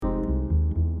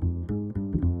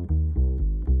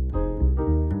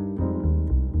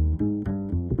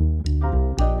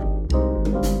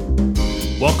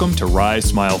Welcome to Rise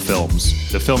Smile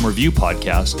Films, the film review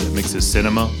podcast that mixes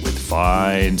cinema with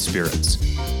fine spirits.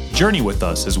 Journey with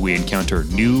us as we encounter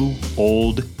new,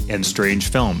 old, and strange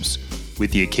films,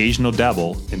 with the occasional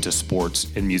dabble into sports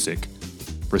and music.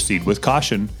 Proceed with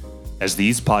caution, as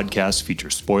these podcasts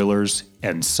feature spoilers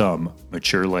and some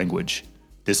mature language.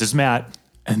 This is Matt.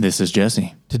 And this is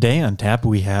Jesse. Today on tap,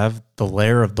 we have The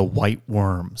Lair of the White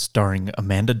Worm, starring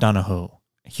Amanda Donohoe,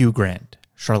 Hugh Grant,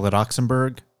 Charlotte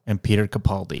Oxenberg, and Peter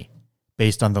Capaldi,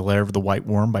 based on The Lair of the White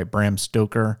Worm by Bram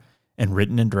Stoker, and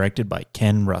written and directed by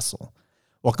Ken Russell.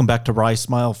 Welcome back to Rise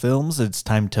Smile Films. It's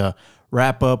time to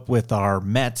wrap up with our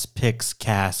Matt's Picks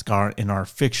cast in our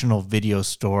fictional video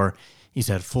store. He's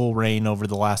had full reign over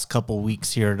the last couple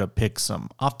weeks here to pick some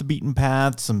off the beaten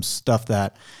path, some stuff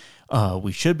that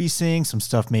we should be seeing, some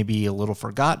stuff maybe a little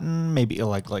forgotten, maybe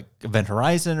like Event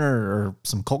Horizon or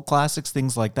some cult classics,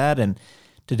 things like that. And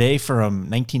today from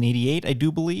 1988, I do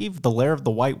believe, The Lair of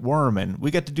the White Worm. And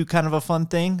we got to do kind of a fun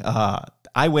thing.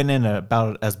 I went in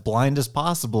about as blind as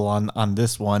possible on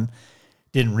this one.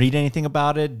 Didn't read anything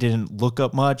about it, didn't look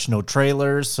up much, no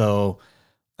trailers. So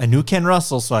I knew Ken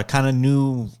Russell, so I kind of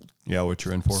knew what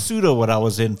you're in for. Pseudo what I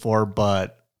was in for,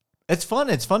 but it's fun.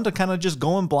 It's fun to kind of just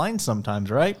go in blind sometimes,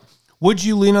 right? Would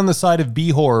you lean on the side of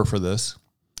B horror for this?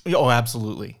 Oh,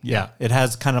 absolutely. Yeah. It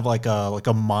has kind of like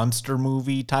a monster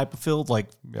movie type of feel,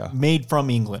 made from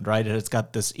England, right? It's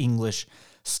got this English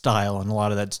style, and a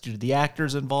lot of that's due to the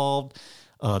actors involved.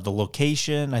 The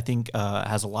location, I think,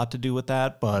 has a lot to do with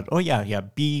that. But,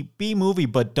 B movie,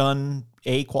 but done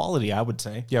A quality, I would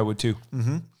say. Yeah, I would too.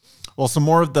 Mm-hmm. Well, some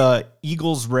more of the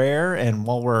Eagles Rare, and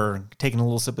while we're taking a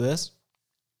little sip of this,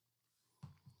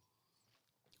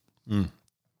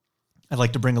 I'd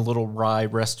like to bring a little rye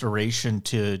restoration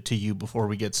to you before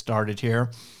we get started here.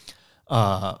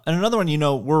 And another one,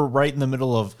 we're right in the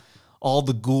middle of all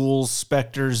the ghouls,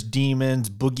 specters, demons,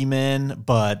 boogeymen,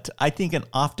 but I think an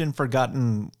often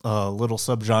forgotten little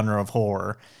subgenre of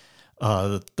horror,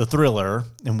 the thriller.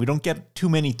 And we don't get too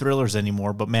many thrillers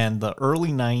anymore, but man, the early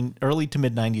to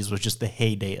mid 90s was just the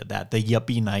heyday of that, the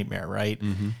yuppie nightmare, right?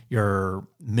 Mm-hmm. Your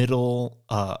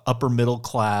upper middle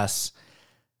class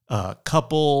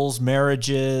couples,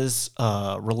 marriages,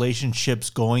 relationships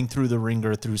going through the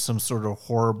ringer through some sort of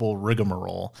horrible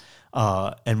rigmarole.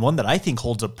 And one that I think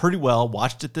holds up pretty well,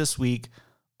 watched it this week,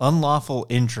 Unlawful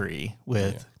Entry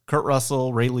with Kurt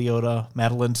Russell, Ray Liotta,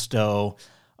 Madeline Stowe.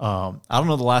 I don't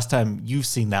know the last time you've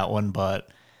seen that one, but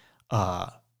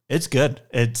it's good.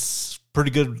 It's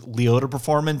pretty good Liotta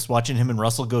performance. Watching him and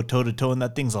Russell go toe-to-toe in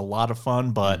that thing's a lot of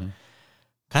fun, but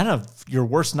kind of your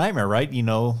worst nightmare, right?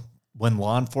 When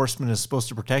law enforcement is supposed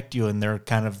to protect you and they're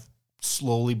kind of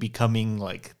slowly becoming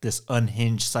like this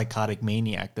unhinged psychotic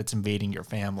maniac that's invading your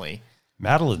family.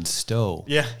 Madeline Stowe.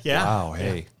 Yeah. Wow,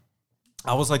 hey.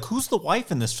 Yeah. I was like, who's the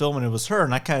wife in this film? And it was her.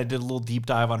 And I kind of did a little deep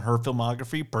dive on her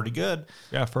filmography. Pretty good.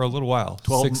 Yeah, for a little while.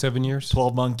 6-7 years.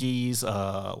 12 Monkeys,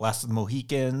 Last of the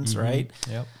Mohicans, right?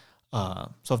 Yep.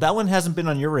 So if that one hasn't been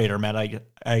on your radar, Matt,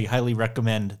 I highly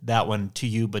recommend that one to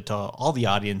you, but to all the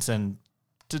audience, and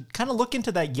to kind of look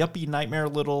into that yuppie nightmare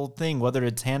little thing, whether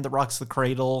it's Hand That Rocks the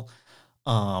Cradle,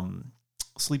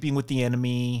 Sleeping with the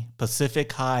Enemy,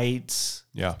 Pacific Heights,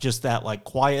 just that like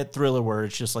quiet thriller where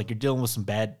it's just like you're dealing with some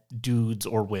bad dudes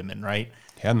or women, right?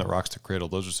 Hand That Rocks the Cradle,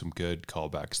 those are some good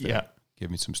callbacks there. Yeah.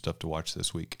 Give me some stuff to watch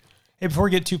this week. Hey, before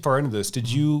we get too far into this, did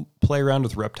you play around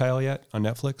with Reptile yet on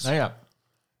Netflix? Oh, yeah.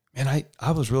 Man,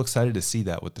 I was real excited to see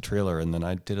that with the trailer, and then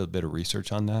I did a bit of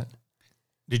research on that.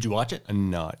 Did you watch it?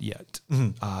 Not yet.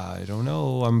 Mm-hmm. I don't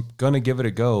know. I'm going to give it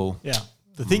a go. Yeah.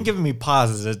 The thing giving me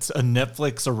pause is it's a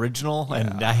Netflix original,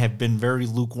 and I have been very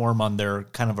lukewarm on their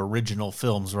kind of original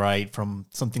films, right? From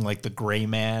something like The Gray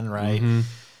Man, right? Mm-hmm.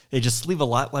 They just leave a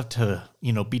lot left to,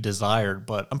 be desired.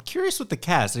 But I'm curious with the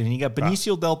cast. I mean, you got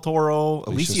Benicio del Toro,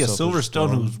 Alicia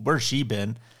Silverstone, where's she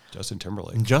been? Justin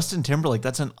Timberlake.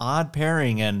 That's an odd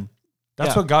pairing, and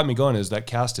that's what got me going, is that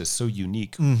cast is so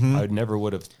unique. Mm-hmm. I never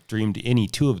would have dreamed any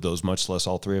two of those, much less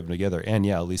all three of them together. And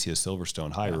Alicia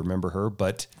Silverstone. I remember her,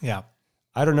 but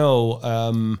I don't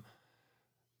know.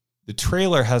 The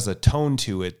trailer has a tone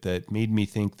to it that made me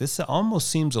think this almost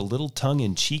seems a little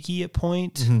tongue-in-cheeky at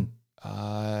point.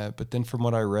 Mm-hmm. But then from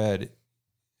what I read,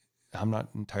 I'm not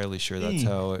entirely sure that's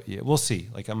how. We'll see.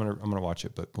 Like I'm gonna watch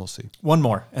it, but we'll see. One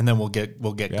more, and then we'll get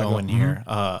going here.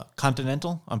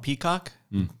 Continental on Peacock.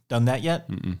 Done that yet?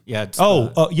 Mm-mm. Yeah. It's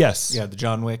yes. Yeah, the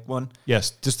John Wick one.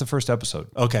 Yes, just the first episode.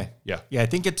 Okay. Yeah. I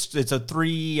think it's a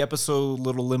 3-episode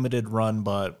little limited run,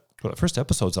 but the first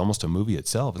episode's almost a movie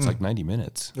itself. It's like 90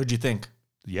 minutes. What'd you think?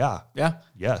 Yeah. Yeah.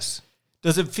 Yes.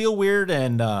 Does it feel weird?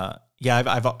 And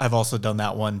I've also done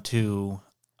that one too.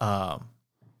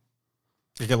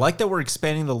 I like that we're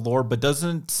expanding the lore, but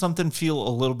doesn't something feel a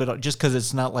little bit, just because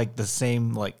it's not like the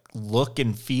same like look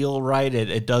and feel, right?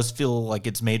 It does feel like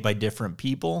it's made by different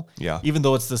people, even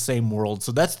though it's the same world.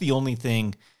 So that's the only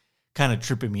thing kind of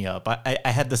tripping me up. I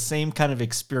had the same kind of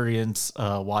experience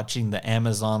watching the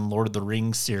Amazon Lord of the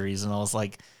Rings series, and I was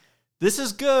like, this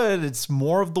is good. It's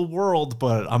more of the world,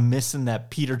 but I'm missing that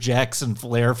Peter Jackson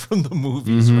flair from the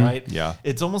movies, right? Yeah.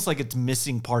 It's almost like it's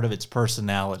missing part of its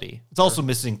personality. It's also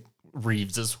missing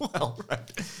Reeves as well, right?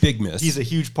 Big miss. He's a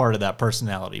huge part of that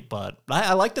personality, but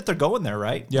I like that they're going there,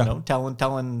 right? Yeah. You know,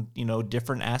 telling,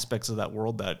 different aspects of that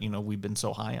world that, we've been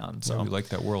so high on. So we like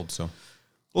that world. So,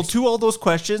 well, to all those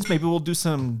questions, maybe we'll do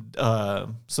some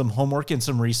homework and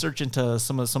some research into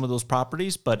some of those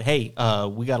properties. But hey,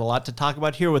 we got a lot to talk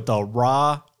about here with the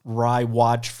raw rye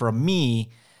watch from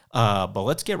me. But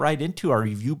let's get right into our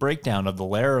review breakdown of The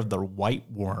Lair of the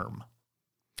White Worm.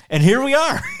 And here we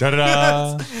are.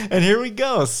 Da-da-da. And here we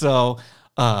go. So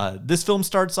this film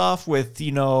starts off with,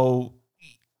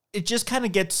 it just kind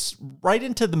of gets right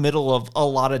into the middle of a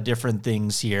lot of different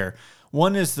things here.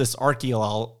 One is this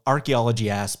archaeology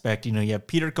aspect. You have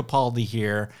Peter Capaldi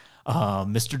here,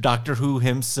 Mr. Doctor Who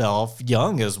himself,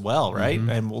 young as well, right? Mm-hmm.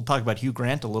 And we'll talk about Hugh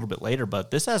Grant a little bit later,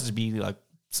 but this has to be like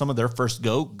some of their first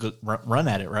run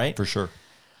at it, right? For sure.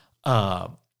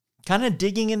 Kind of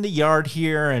digging in the yard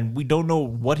here, and we don't know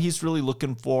what he's really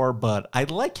looking for, but I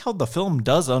like how the film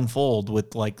does unfold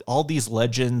with like all these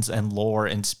legends and lore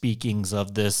and speakings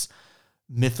of this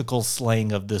mythical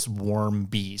slaying of this worm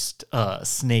beast,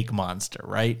 snake monster,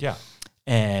 right? Yeah.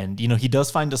 And, he does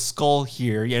find a skull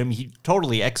here. I mean, he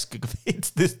totally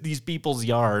excavates these people's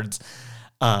yards,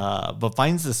 but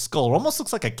finds this skull. It almost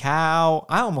looks like a cow.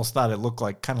 I almost thought it looked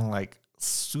like kind of like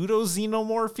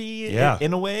pseudo-xenomorphy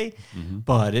in a way,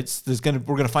 but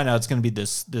we're gonna find out it's gonna be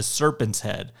this serpent's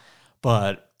head.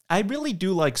 But I really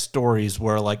do like stories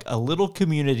where like a little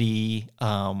community,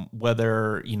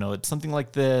 whether it's something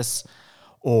like this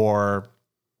or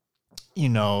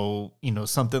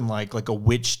something like a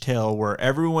witch tale where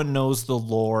everyone knows the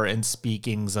lore and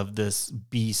speakings of this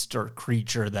beast or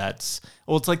creature it's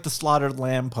like the Slaughtered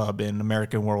Lamb pub in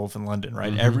American Werewolf in London,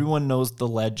 right? Everyone knows the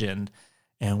legend,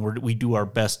 and we do our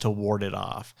best to ward it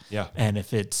off. Yeah. And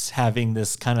if it's having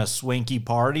this kind of swanky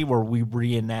party where we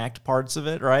reenact parts of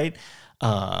it, right?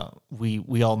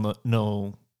 We all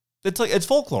know it's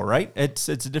folklore, right? It's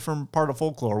a different part of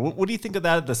folklore. What do you think of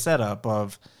that? The setup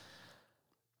of,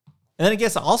 and then I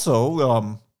guess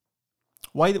also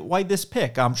why this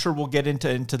pick? I'm sure we'll get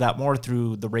into that more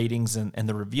through the ratings and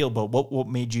the reveal. But what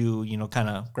made you kind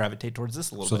of gravitate towards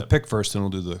this a little bit? So the pick first, and we'll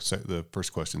do the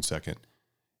first question second.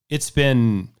 It's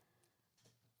been,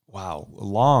 a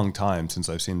long time since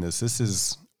I've seen this. This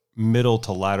is middle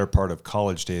to latter part of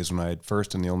college days when I had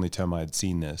first and the only time I had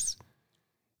seen this.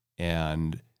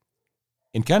 And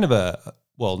in kind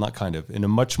of in a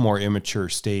much more immature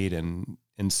state and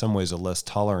in some ways a less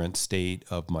tolerant state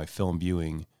of my film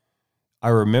viewing, I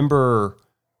remember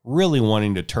really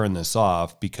wanting to turn this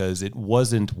off because it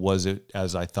was it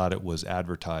as I thought it was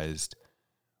advertised,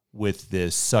 with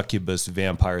this succubus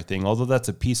vampire thing. Although that's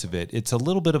a piece of it, it's a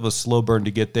little bit of a slow burn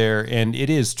to get there, and it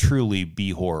is truly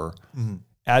B-horror. Mm-hmm.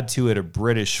 Add to it a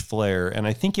British flair, and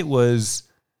I think it was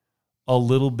a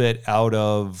little bit out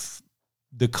of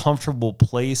the comfortable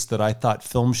place that I thought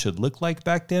film should look like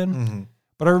back then. Mm-hmm.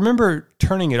 But I remember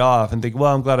turning it off and thinking,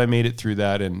 well, I'm glad I made it through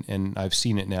that, and I've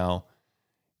seen it now.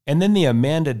 And then the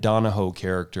Amanda Donahoe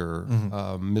character,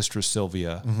 Mistress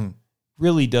Sylvia,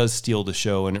 really does steal the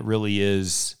show, and it really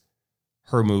is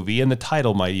her movie, and the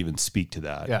title might even speak to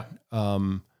that. Yeah.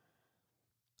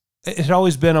 It had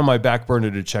always been on my back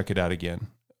burner to check it out again.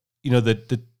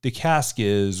 The cask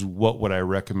is what would I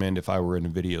recommend if I were in a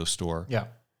video store. Yeah.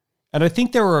 And I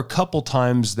think there were a couple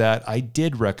times that I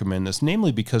did recommend this,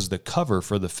 namely because the cover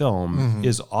for the film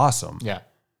is awesome. Yeah.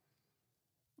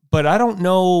 But I don't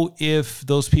know if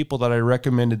those people that I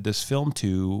recommended this film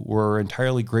to were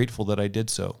entirely grateful that I did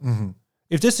so. Mm-hmm.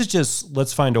 If this is just,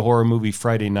 let's find a horror movie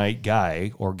Friday night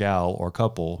guy or gal or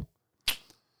couple,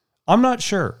 I'm not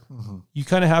sure. Mm-hmm. You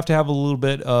kind of have to have a little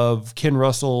bit of Ken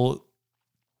Russell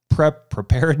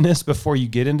preparedness before you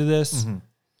get into this. Mm-hmm.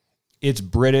 It's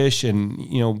British, and,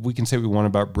 we can say what we want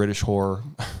about British horror.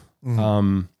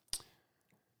 Mm-hmm.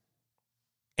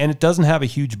 And it doesn't have a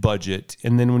huge budget.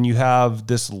 And then when you have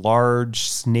this large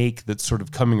snake that's sort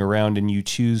of coming around, and you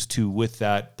choose to, with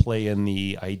that, play in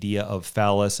the idea of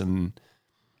phallus and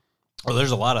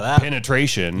there's a lot of that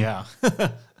penetration. Yeah.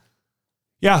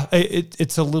 Yeah.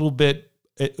 It's a little bit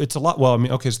It's a lot. Well, I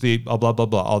mean, okay, so the blah, blah, blah,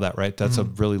 blah, all that, right? That's a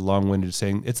really long-winded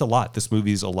saying. It's a lot. This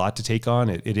movie's a lot to take on.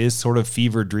 It is sort of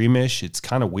fever dreamish. It's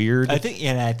kind of weird. I think,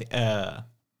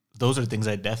 those are things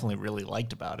I definitely really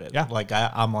liked about it. Yeah. Like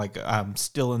I'm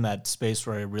still in that space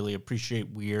where I really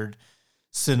appreciate weird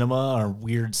cinema or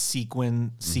weird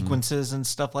sequences and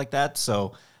stuff like that.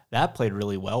 So that played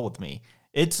really well with me.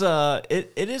 It's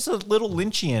it is a little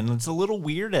Lynchian. It's a little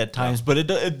weird at times, but it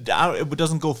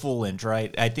doesn't go full Lynch,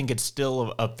 right? I think it's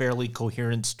still a fairly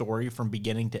coherent story from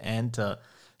beginning to end to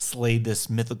slay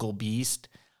this mythical beast.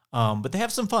 But they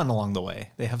have some fun along the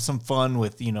way. They have some fun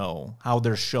with, how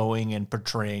they're showing and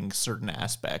portraying certain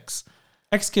aspects.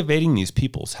 Excavating these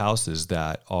people's houses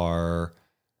that are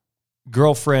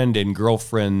girlfriend and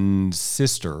girlfriend's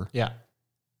sister. Yeah.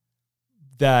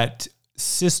 That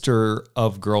sister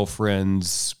of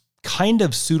girlfriend's kind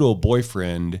of pseudo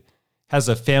boyfriend has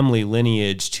a family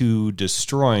lineage to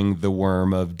destroying the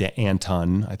worm of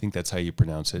D'Anton. I think that's how you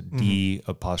pronounce it.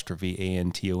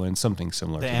 D''Anton, something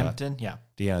similar to that. D'Anton, yeah.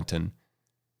 D'Anton.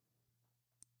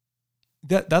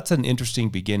 That's an interesting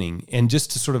beginning. And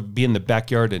just to sort of be in the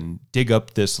backyard and dig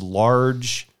up this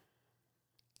large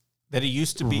that it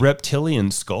used to be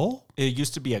reptilian skull. It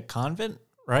used to be a convent,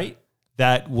 right?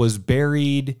 That was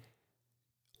buried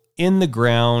in the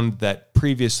ground that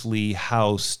previously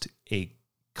housed a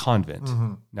convent.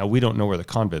 Mm-hmm. Now, we don't know where the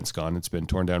convent's gone. It's been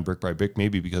torn down brick by brick,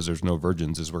 maybe because there's no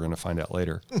virgins, as we're going to find out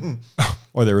later.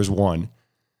 Or there is one.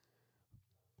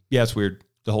 Yeah, it's weird.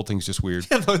 The whole thing's just weird.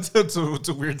 Yeah, no, it's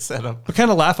a weird setup. But kind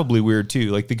of laughably weird,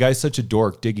 too. Like, the guy's such a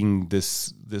dork digging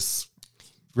this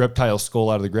reptile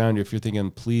skull out of the ground. If you're thinking,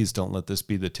 please don't let this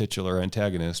be the titular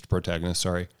protagonist,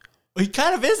 sorry. Well, he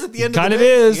kind of is at the end of the day. Kind of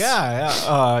is.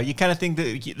 Yeah. You kind of think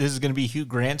that this is going to be Hugh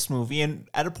Grant's movie, and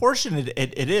at a portion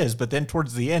it is, but then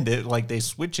towards the end, they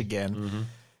switch again. Mm-hmm.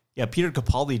 Yeah, Peter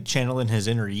Capaldi channeling his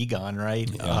inner Egon, right?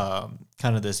 Yeah.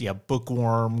 Kind of this,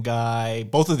 bookworm guy.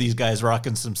 Both of these guys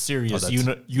rocking some serious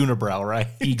unibrow, right?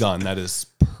 Egon, that is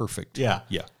perfect. Yeah.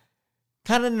 Yeah.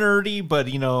 Kind of nerdy, but,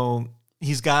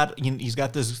 he's got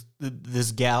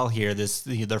this gal here.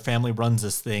 Their family runs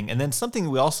this thing, and then something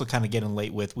we also kind of get in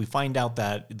late with. We find out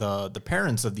that the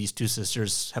parents of these two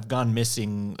sisters have gone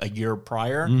missing a year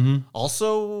prior,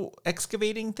 also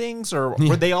excavating things, or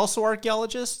were they also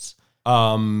archaeologists?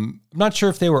 I'm not sure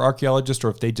if they were archaeologists or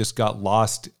if they just got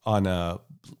lost on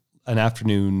an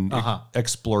afternoon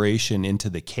exploration into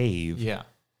the cave. Yeah.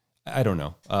 I don't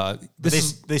know.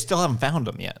 They still haven't found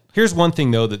them yet. Here's one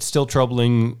thing, though, that's still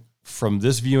troubling from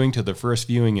this viewing to the first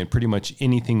viewing and pretty much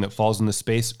anything that falls in this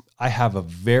space. I have a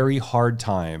very hard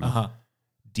time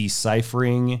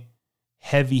deciphering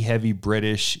heavy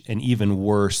British and even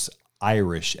worse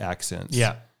Irish accents.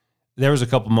 Yeah. There was a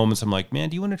couple moments I'm like, man,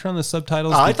 do you want to turn on the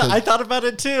subtitles? I thought about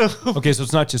it too. Okay, so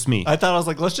it's not just me. I thought, I was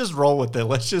like, let's just roll with it.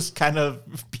 Let's just kind of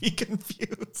be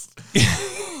confused.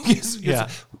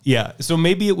 Yeah. So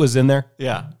maybe it was in there.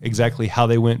 Yeah. Exactly how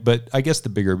they went. But I guess the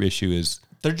bigger issue is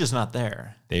they're just not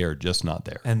there. They are just not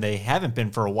there. And they haven't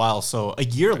been for a while. So a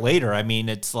year later, I mean,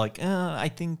 it's like, I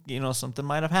think, something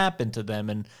might have happened to them.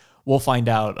 And we'll find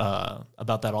out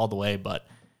about that all the way. But,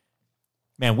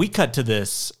 man, we cut to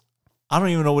this. I don't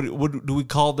even know what do we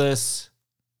call this?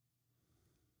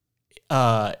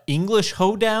 English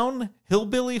hoedown?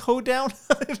 Hillbilly hoedown?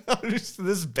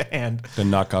 This band. The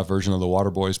knockoff version of the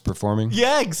Waterboys performing?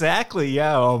 Yeah, exactly.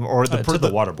 Yeah. Or the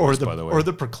Waterboys, by the way. Or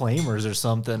the Proclaimers or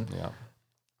something. Yeah.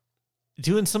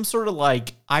 Doing some sort of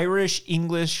like Irish,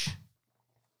 English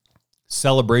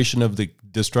celebration of the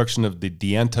destruction of the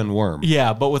D'Anton worm.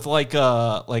 Yeah, but with like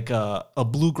a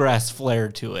bluegrass flair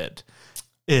to it.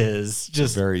 Is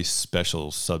just a very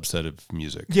special subset of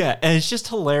music. Yeah, and it's just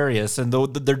hilarious. And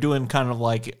they're doing kind of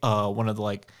like one of the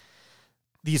like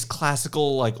these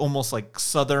classical, like almost like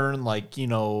Southern, like,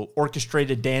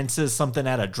 orchestrated dances, something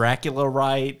out of Dracula,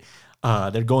 right?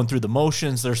 They're going through the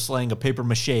motions. They're slaying a paper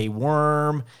mache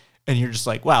worm. And you're just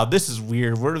like, wow, this is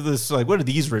weird. What are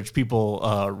these rich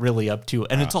people really up to?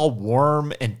 And it's all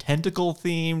worm and tentacle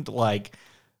themed. Like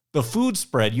the food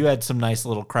spread, you had some nice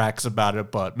little cracks about it,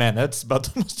 but man, that's about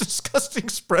the most disgusting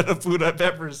spread of food I've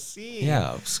ever seen.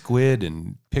 Yeah, squid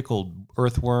and pickled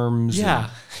earthworms. Yeah.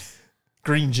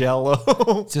 Green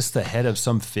Jello. Just the head of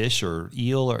some fish or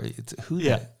eel or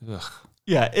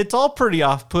Yeah, it's all pretty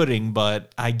off-putting,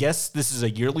 but I guess this is a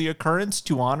yearly occurrence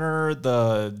to honor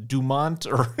the Dumont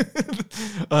or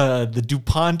the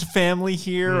DuPont family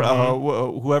here,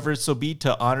 whoever it so be,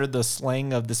 to honor the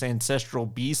slaying of this ancestral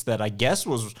beast that I guess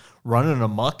was running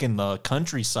amok in the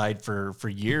countryside for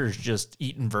years, just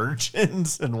eating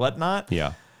virgins and whatnot.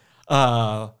 Yeah.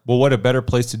 Well, what a better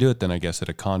place to do it than, I guess, at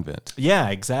a convent. Yeah,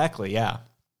 exactly, yeah.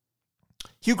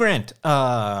 Hugh Grant.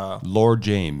 Lord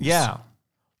James. Yeah.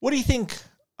 What do you think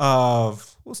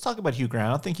of... Let's talk about Hugh Grant. I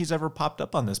don't think he's ever popped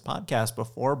up on this podcast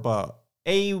before, but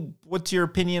A, what's your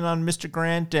opinion on Mr.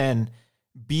 Grant? And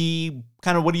B,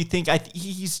 kind of what do you think?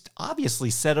 He's obviously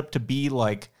set up to be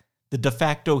like the de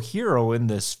facto hero in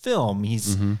this film.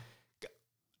 He's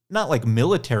not like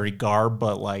military garb,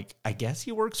 but like, I guess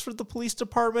he works for the police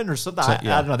department or something. I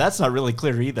don't know. That's not really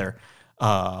clear either.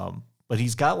 But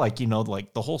he's got like,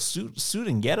 like the whole suit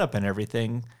and getup and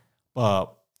everything.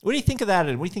 What do you think of that?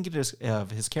 And what do you think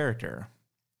of his character?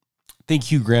 I think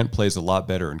Hugh Grant plays a lot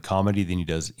better in comedy than he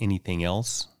does anything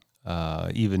else,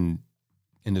 even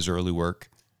in his early work.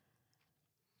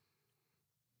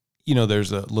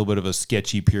 There's a little bit of a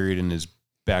sketchy period in his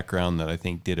background that I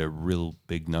think did a real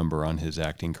big number on his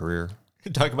acting career.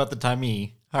 Talk about the time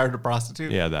he hired a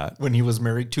prostitute? Yeah, that. When he was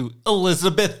married to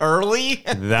Elizabeth Hurley?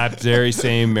 That very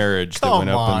same marriage that went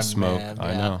up in smoke. Man,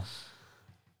 I know.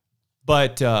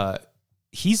 But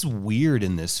he's weird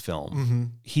in this film. Mm-hmm.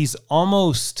 He's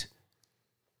almost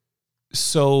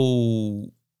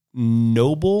so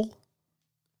noble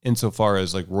insofar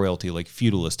as like royalty, like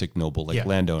feudalistic noble, like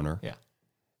landowner. Yeah.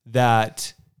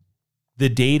 That the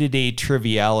day-to-day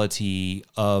triviality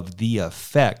of the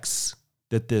effects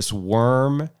that this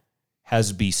worm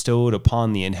has bestowed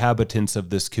upon the inhabitants of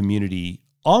this community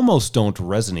almost don't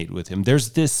resonate with him.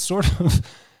 There's this sort of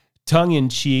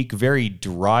tongue-in-cheek, very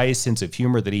dry sense of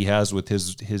humor that he has with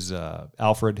his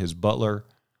Alfred, his butler.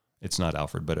 It's not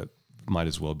Alfred, but it might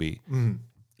as well be. Mm.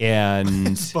 And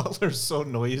his butler's so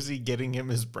noisy getting him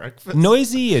his breakfast.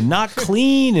 Noisy and not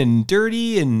clean and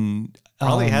dirty and...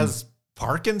 Probably has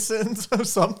Parkinson's or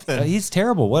something. He's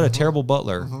terrible. What a terrible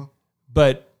butler. Mm-hmm.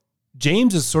 But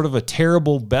James is sort of a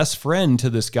terrible best friend to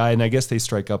this guy, and I guess they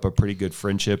strike up a pretty good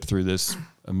friendship through this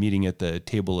meeting at the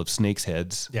table of snakes'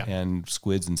 heads and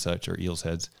squids and such, or eels'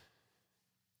 heads.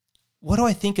 What do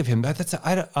I think of him?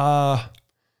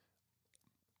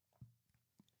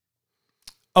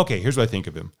 Okay, here's what I think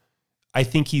of him. I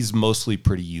think he's mostly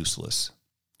pretty useless.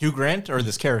 Hugh Grant or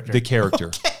this character? The character.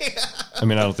 Okay. I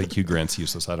mean, I don't think Hugh Grant's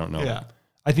useless. I don't know. Yeah.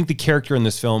 I think the character in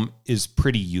this film is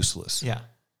pretty useless. Yeah.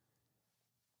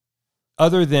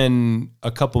 Other than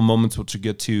a couple moments, which we'll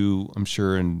get to, I'm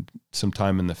sure, in some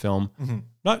time in the film. Mm-hmm.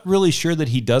 Not really sure that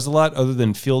he does a lot other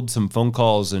than field some phone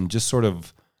calls and just sort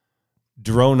of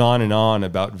drone on and on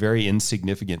about very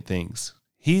insignificant things.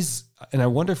 And I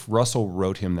wonder if Russell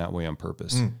wrote him that way on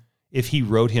purpose. Mm. If he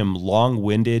wrote him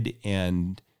long-winded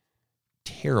and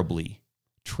terribly,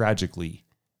 tragically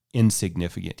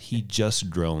insignificant. He just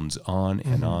drones on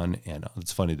and on and on.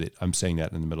 It's funny that I'm saying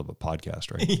that in the middle of a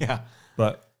podcast, right? Yeah.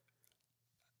 But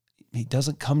he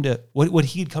doesn't come to what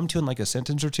he'd come to in like a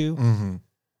sentence or two,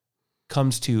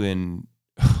 comes to in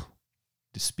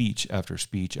speech after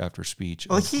speech after speech.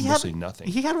 Well, mostly nothing.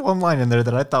 He had one line in there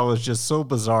that I thought was just so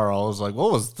bizarre. I was like,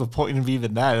 what was the point of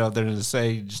even that other than to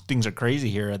say just things are crazy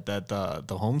here at the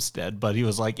homestead? But he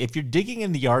was like, if you're digging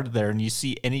in the yard there and you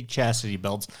see any chastity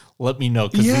belts, let me know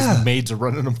because these maids are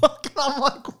running amok. And I'm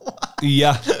like, what?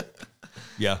 Yeah.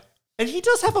 Yeah. And he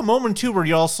does have a moment too where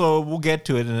we'll get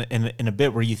to it in a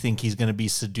bit, where you think he's going to be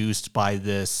seduced by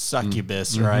this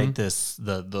succubus, right? This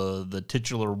the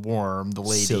titular worm, the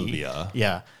lady Sylvia.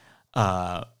 Yeah.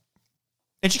 And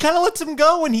she kind of lets him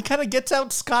go, and he kind of gets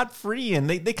out scot-free, and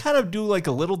they kind of do like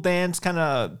a little dance kind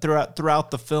of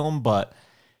throughout the film, but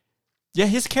yeah,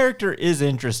 his character is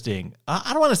interesting.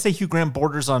 I don't want to say Hugh Grant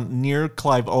borders on near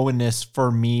Clive Owen-ness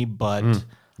for me, but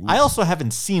I also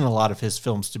haven't seen a lot of his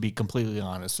films, to be completely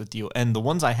honest with you. And the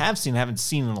ones I have seen, I haven't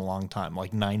seen in a long time,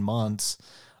 like 9 Months,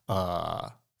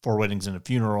 4 Weddings and a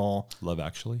Funeral. Love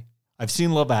Actually. I've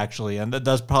seen Love Actually, and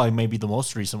that's probably maybe the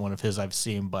most recent one of his I've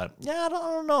seen. But yeah, I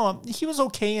don't know. He was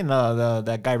okay in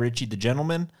that Guy Ritchie, The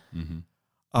Gentleman.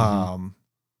 But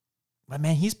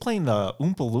man, he's playing the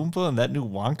Oompa Loompa in that new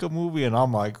Wonka movie, and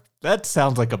I'm like, that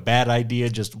sounds like a bad idea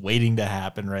just waiting to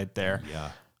happen right there. Yeah.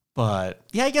 But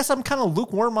yeah, I guess I'm kind of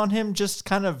lukewarm on him, just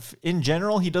kind of in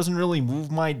general. He doesn't really move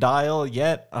my dial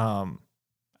yet.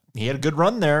 He had a good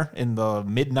run there in the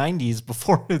mid-90s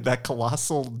before that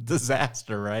colossal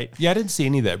disaster, right? Yeah, I didn't see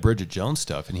any of that Bridget Jones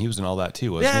stuff, and he was in all that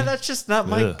too, wasn't he? Yeah, that's just not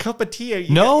my cup of tea.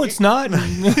 It's not.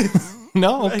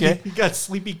 No, okay. You got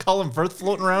Sleepy Colin Firth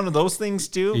floating around in those things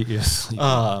too. Yes. You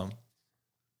got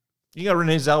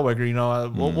Renee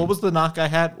Zellweger. What was the knock I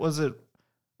had? Was it?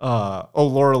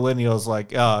 Laura Linney. I was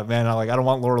like, man, I don't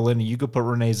want Laura Linney. You could put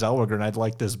Renee Zellweger, and I'd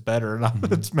like this better.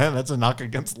 And man, that's a knock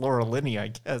against Laura Linney, I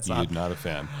guess. You're not a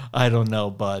fan. I don't know,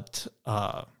 but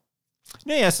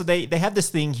No, yeah. So they have this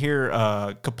thing here.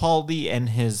 Capaldi and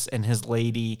his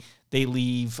lady, they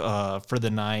leave for the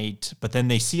night, but then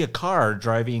they see a car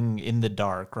driving in the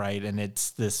dark, right? And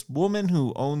it's this woman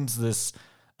who owns this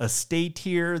estate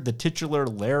here, the titular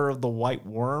Lair of the White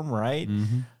Worm, right?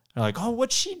 Mm-hmm. They're like, oh,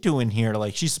 what's she doing here?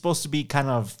 Like, she's supposed to be kind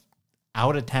of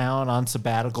out of town on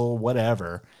sabbatical,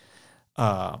 whatever.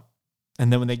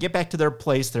 And then when they get back to their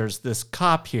place, there's this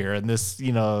cop here, and this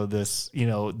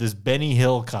Benny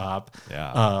Hill cop,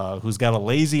 who's got a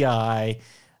lazy eye,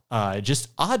 just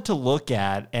odd to look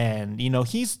at. And,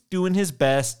 he's doing his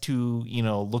best to,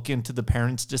 look into the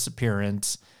parents'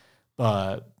 disappearance.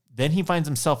 But then he finds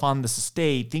himself on this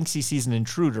estate, thinks he sees an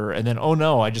intruder, and then, oh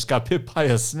no, I just got bit by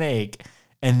a snake.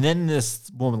 And then this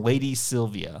woman, Lady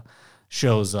Sylvia,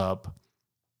 shows up.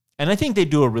 And I think they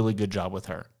do a really good job with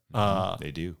her.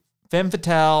 They do. Femme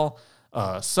fatale,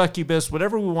 succubus,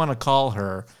 whatever we want to call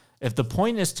her. If the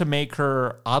point is to make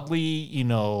her oddly,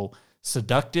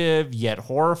 seductive yet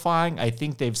horrifying, I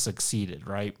think they've succeeded,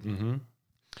 right? Mm-hmm.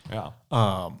 Yeah.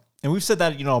 And we've said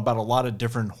that, about a lot of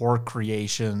different horror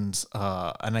creations.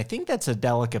 And I think that's a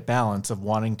delicate balance of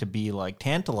wanting to be like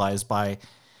tantalized by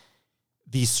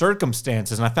these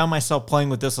circumstances. And I found myself playing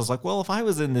with this. I was like, well, if I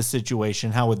was in this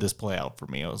situation, how would this play out for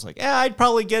me? I was like, yeah, I'd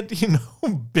probably get,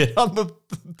 bit on the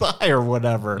thigh or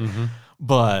whatever. Mm-hmm.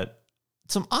 But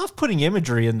some off-putting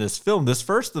imagery in this film. This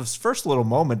first little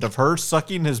moment of her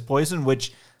sucking his poison,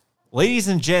 which, ladies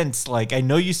and gents, like, I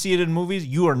know you see it in movies.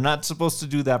 You are not supposed to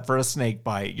do that for a snake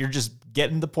bite. You're just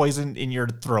getting the poison in your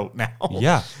throat now.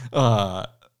 Yeah.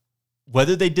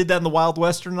 Whether they did that in the Wild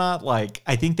West or not, like,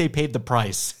 I think they paid the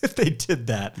price if they did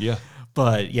that. Yeah.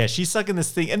 But yeah, she's sucking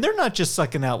this thing, and they're not just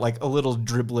sucking out like a little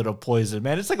driblet of poison,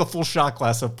 man. It's like a full shot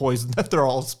glass of poison that they're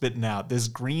all spitting out. This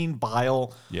green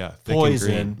bile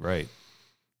poison. And green, right.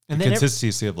 And the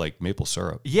consistency of like maple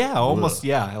syrup. Yeah, almost. Ugh.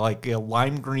 Yeah, like a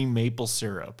lime green maple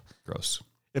syrup. Gross.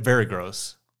 Very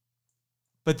gross.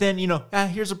 But then,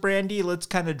 here's a brandy. Let's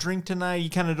kind of drink tonight. You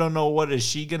kind of don't know, what is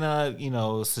she going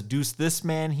to, seduce this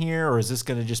man here? Or is this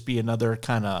going to just be another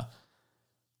kind of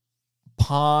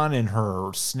pawn in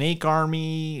her snake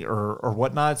army or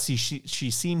whatnot? See,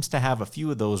 she seems to have a few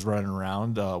of those running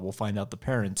around. We'll find out the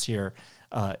parents here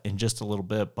in just a little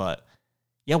bit. But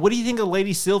yeah, what do you think of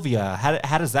Lady Sylvia?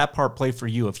 How does that part play for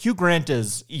you? If Hugh Grant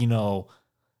is,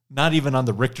 not even on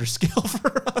the Richter scale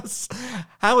for us,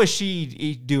 how is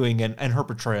she doing and her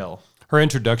portrayal? Her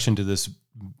introduction to this,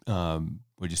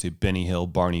 what'd you say, Benny Hill,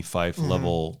 Barney Fife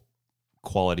level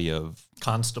quality of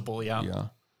constable, yeah.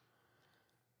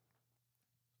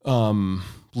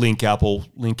 Link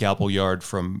Appleyard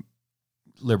from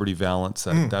Liberty Valance,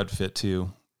 that'd fit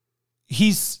too.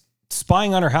 He's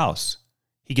spying on her house.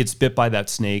 He gets bit by that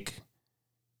snake.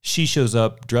 She shows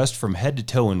up dressed from head to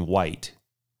toe in white,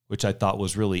 which I thought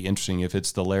was really interesting if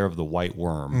it's the Lair of the White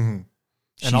Worm. Mm-hmm.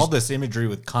 And all this imagery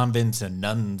with convents and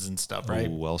nuns and stuff, right?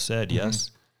 Oh, well said,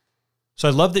 yes. So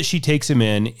I love that she takes him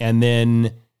in, and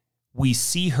then we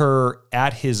see her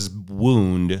at his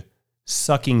wound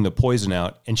sucking the poison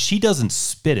out, and she doesn't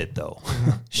spit it, though.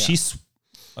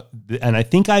 And I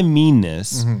think I mean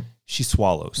this, she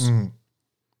swallows.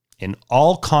 In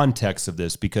all contexts of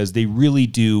this, because they really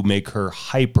do make her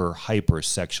hyper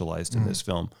sexualized in this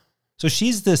film. So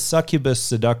she's this succubus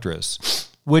seductress,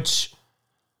 which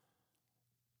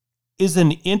is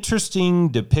an interesting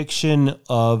depiction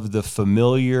of the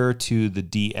familiar to the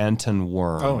D. Anton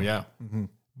worm. Oh, yeah. Mm-hmm.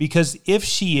 Because if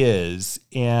she is,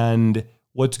 and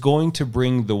what's going to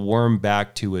bring the worm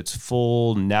back to its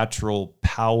full, natural,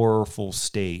 powerful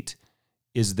state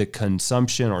is the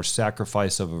consumption or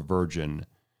sacrifice of a virgin,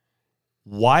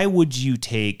 why would you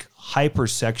take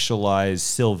hypersexualized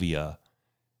Sylvia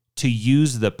to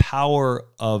use the power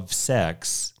of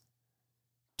sex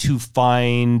to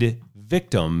find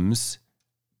victims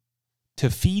to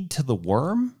feed to the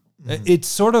worm? Mm-hmm. It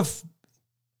sort of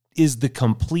is the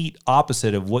complete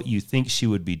opposite of what you think she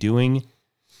would be doing.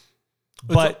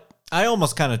 But I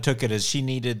almost kind of took it as she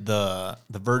needed the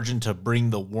virgin to bring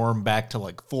the worm back to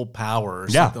like full power or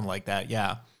something like that.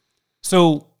 Yeah.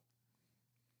 So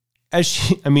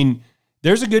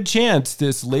there's a good chance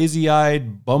this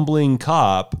lazy-eyed, bumbling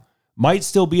cop might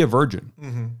still be a virgin.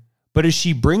 Mm-hmm. But as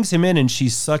she brings him in and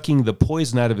she's sucking the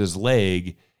poison out of his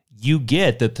leg, you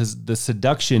get that the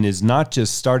seduction is not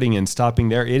just starting and stopping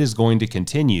there. It is going to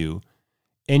continue.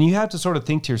 And you have to sort of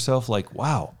think to yourself like,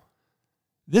 wow,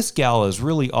 this gal is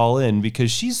really all in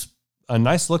because she's a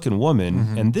nice-looking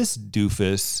woman, and this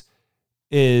doofus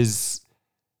is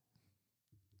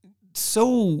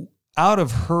so out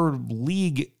of her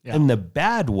league in the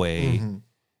bad way.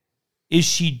 Is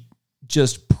she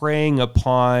just preying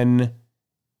upon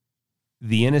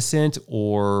the innocent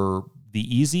or the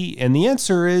easy? And the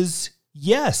answer is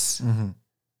yes. Mm-hmm.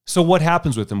 So what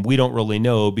happens with him? We don't really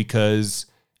know, because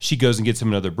she goes and gets him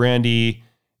another brandy,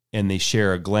 and they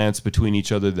share a glance between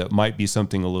each other that might be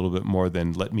something a little bit more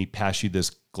than let me pass you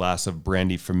this glass of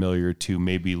brandy familiar to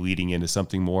maybe leading into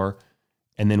something more.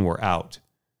 And then we're out.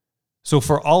 So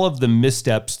for all of the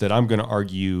missteps that I'm going to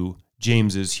argue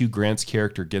Hugh Grant's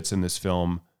character gets in this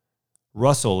film,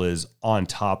 Russell is on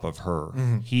top of her.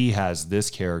 Mm-hmm. He has this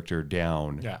character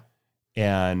down. Yeah.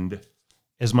 And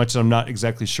as much as I'm not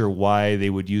exactly sure why they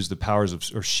would use the powers of,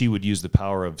 or she would use the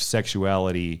power of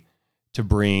sexuality to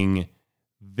bring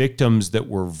victims that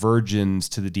were virgins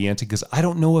to the Deanton, because I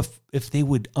don't know if they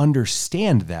would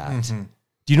understand that. Mm-hmm.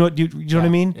 Do you know what? Do you know what I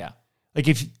mean? Yeah. Like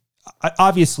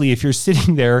if you're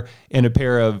sitting there in a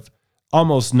pair of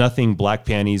almost nothing black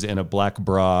panties and a black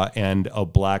bra and a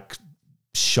black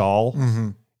shawl, mm-hmm.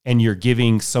 and you're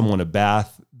giving someone a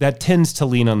bath, that tends to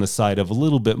lean on the side of a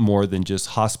little bit more than just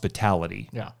hospitality.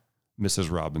 Yeah.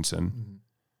 Mrs. Robinson. Mm-hmm.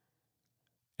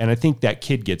 And I think that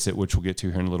kid gets it, which we'll get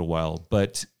to here in a little while.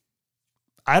 But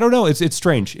I don't know. It's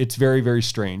strange. It's very, very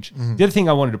strange. Mm-hmm. The other thing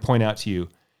I wanted to point out to you,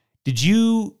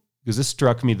 because this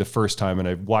struck me the first time and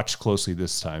I've watched closely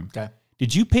this time. Okay.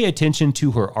 Did you pay attention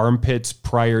to her armpits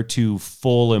prior to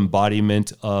full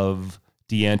embodiment of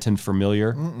Deanton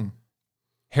familiar? Mm-mm.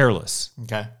 Hairless.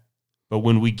 Okay. But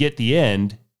when we get to the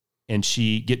end and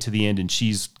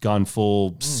she's gone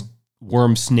full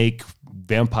worm, snake,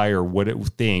 vampire,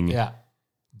 thing. Yeah.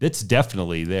 That's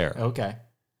definitely there. Okay.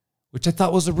 Which I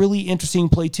thought was a really interesting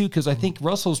play too, because I think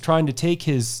Russell's trying to take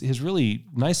his really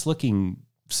nice looking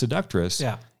seductress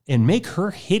and make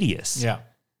her hideous. Yeah.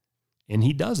 And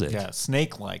he does it. Yeah,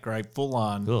 snake-like, right? Full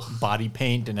on body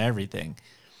paint and everything.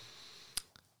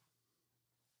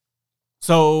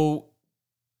 So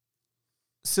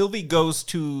Sylvie goes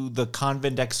to the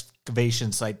convent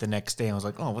excavation site the next day and was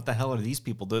like, oh, what the hell are these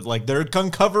people doing? Like, they're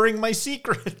uncovering my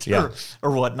secret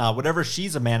or whatnot. Whatever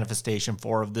she's a manifestation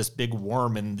for of this big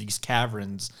worm in these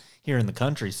caverns here in the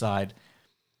countryside.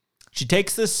 She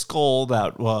takes this skull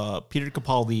that Peter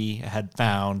Capaldi had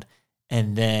found,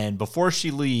 and then before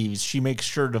she leaves, she makes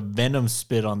sure to venom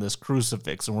spit on this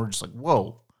crucifix, and we're just like,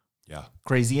 whoa. Yeah.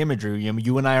 Crazy imagery. I mean,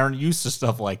 you and I aren't used to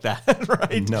stuff like that,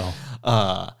 right? No.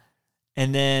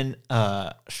 And then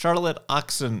Charlotte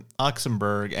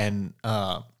Oxenberg and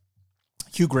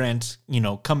Hugh Grant,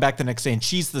 come back the next day, and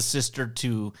she's the sister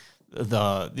to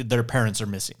their parents are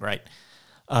missing, right?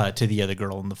 To the other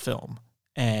girl in the film.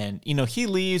 And, he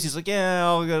leaves. He's like, yeah,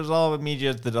 I'll meet you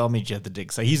at the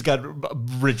dig site. He's got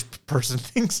rich person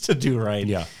things to do, right?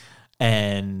 Yeah.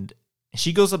 And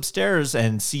she goes upstairs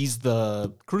and sees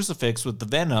the crucifix with the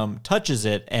venom, touches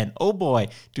it, and oh boy,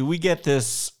 do we get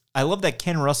this. I love that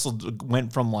Ken Russell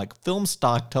went from like film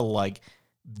stock to like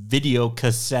video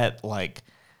cassette, like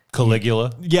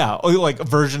Caligula. Yeah, like a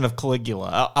version of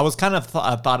Caligula. I was kind of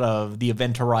thought of the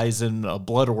Event Horizon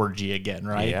Blood Orgy again,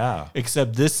 right? Yeah.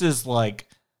 Except this is like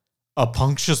a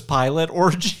Pontius Pilate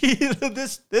orgy.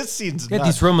 this scene's nuts.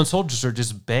 These Roman soldiers are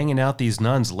just banging out these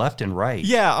nuns left and right.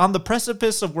 Yeah, on the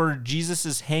precipice of where Jesus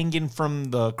is hanging from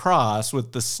the cross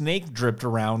with the snake dripped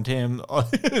around him.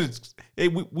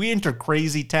 We enter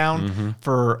crazy town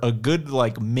for a good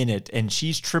minute, and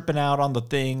she's tripping out on the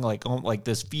thing like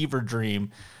this fever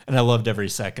dream, and I loved every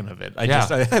second of it.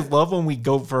 I love when we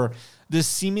go for this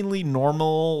seemingly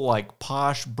normal,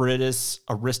 posh British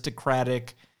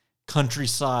aristocratic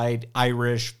countryside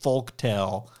Irish folk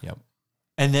tale. Yep.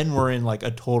 And then we're in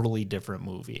a totally different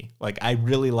movie. I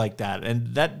really like that.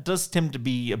 And that does tend to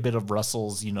be a bit of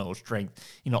Russell's,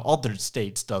 strength. Altered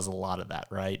States does a lot of that,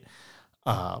 right?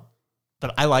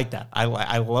 But I like that.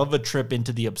 I love a trip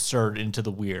into the absurd, into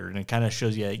the weird. And it kind of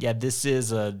shows you, this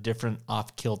is a different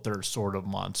off-kilter sort of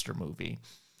monster movie.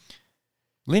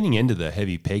 Leaning into the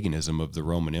heavy paganism of the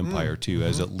Roman Empire, too,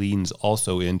 as it leans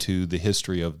also into the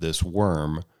history of this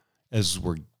worm, as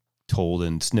we're told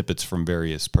in snippets from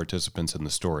various participants in the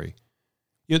story.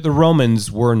 The Romans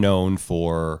were known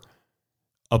for,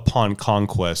 upon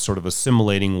conquest, sort of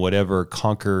assimilating whatever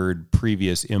conquered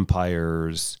previous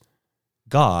empires'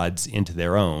 gods into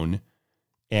their own,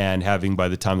 and having, by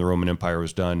the time the Roman Empire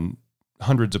was done,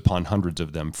 hundreds upon hundreds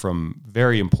of them, from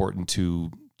very important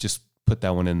to just put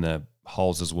that one in the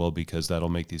halls as well, because that'll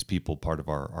make these people part of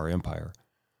our empire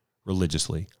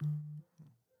religiously.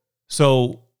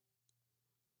 So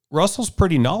Russell's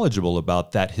pretty knowledgeable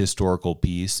about that historical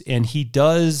piece, and he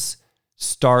does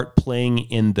start playing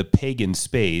in the pagan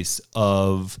space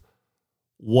of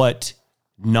what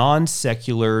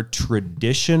non-secular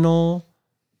traditional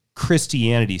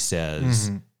Christianity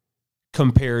says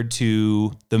compared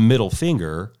to the middle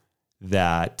finger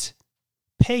that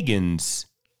pagans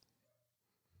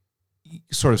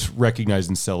sort of recognize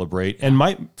and celebrate.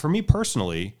 And for me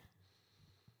personally,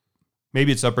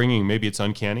 maybe it's upbringing, maybe it's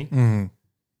uncanny. Mm-hmm.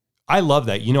 I love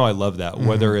that. I love that. Mm-hmm.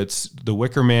 Whether it's The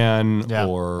Wicker Man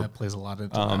or that plays a lot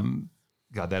into that.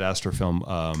 God, that Astor film,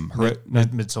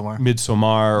 Midsommar,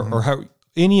 mm-hmm. or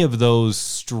any of those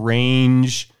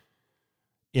strange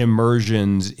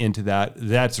immersions into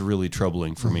that's really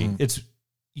troubling for me.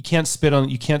 You can't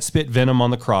spit venom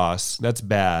on the cross. That's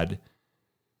bad.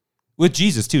 With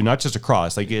Jesus too, not just a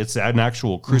cross. Like it's an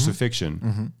actual crucifixion.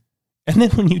 Mm-hmm. And then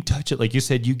when you touch it, like you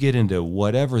said, you get into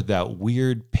whatever that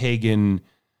weird pagan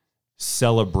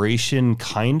celebration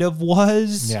kind of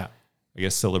was. Yeah. I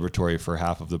guess celebratory for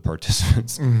half of the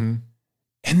participants. Mm-hmm.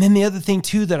 And then the other thing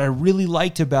too that I really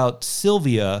liked about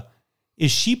Sylvia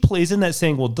is she plays in that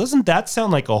saying, well, doesn't that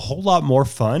sound like a whole lot more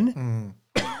fun?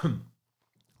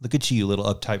 Look at you little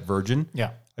uptight virgin.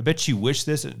 Yeah. I bet you wish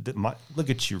this. Look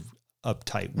at your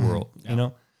uptight world,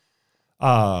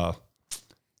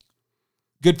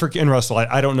 Good for Ken Russell.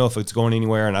 I don't know if it's going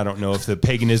anywhere, and I don't know if the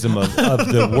paganism of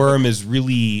the worm is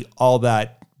really all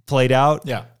that played out.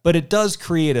 Yeah. But it does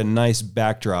create a nice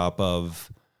backdrop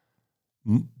of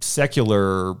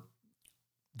secular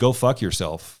go fuck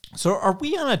yourself. So are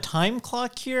we on a time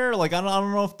clock here? Like, I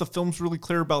don't know if the film's really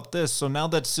clear about this. So now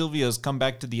that Sylvia has come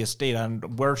back to the estate, on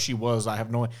where she was, I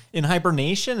have no... In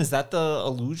hibernation? Is that the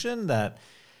illusion that...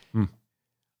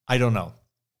 I don't know.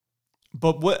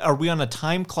 But what are we on a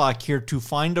time clock here to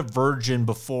find a virgin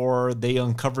before they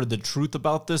uncover the truth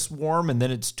about this worm, and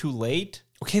then it's too late?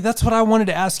 Okay, that's what I wanted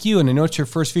to ask you, and I know it's your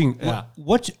first viewing. Yeah.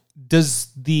 What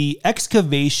does the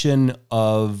excavation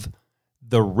of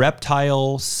the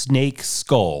reptile snake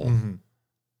skull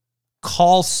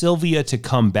call Sylvia to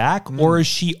come back, or is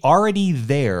she already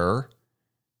there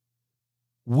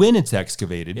when it's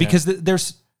excavated? Yeah. Because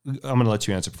I'm going to let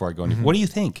you answer before I go in. What do you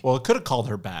think? Well, it could have called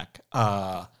her back.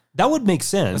 That would make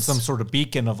sense. Some sort of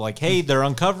beacon of like, hey, they're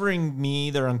uncovering me.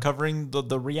 They're uncovering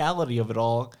the reality of it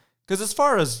all. Because as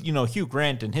far as, Hugh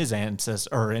Grant and his ancestors,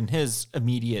 or in his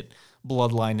immediate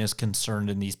bloodline is concerned,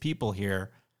 and these people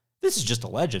here, this is just a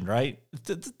legend, right?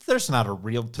 There's not a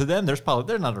real, to them, there's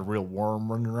not a real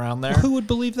worm running around there. Well, who would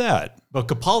believe that? But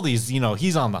Capaldi's,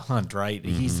 he's on the hunt, right?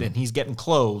 He's getting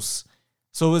close.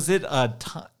 So is it a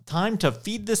time to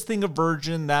feed this thing a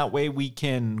virgin? That way we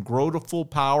can grow to full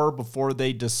power before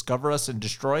they discover us and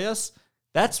destroy us?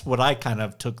 That's what I kind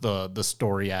of took the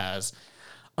story as.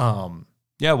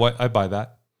 Yeah, I buy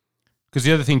that. Because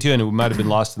the other thing too, and it might have been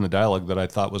lost in the dialogue that I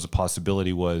thought was a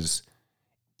possibility, was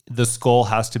the skull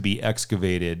has to be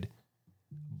excavated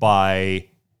by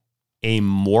a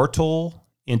mortal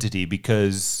entity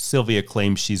because Sylvia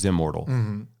claims she's immortal.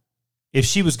 Mm-hmm. If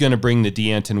she was going to bring the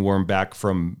D'Anton worm back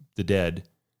from the dead,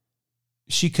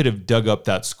 she could have dug up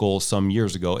that skull some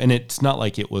years ago. And it's not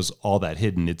like it was all that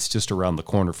hidden. It's just around the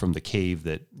corner from the cave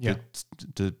that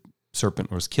the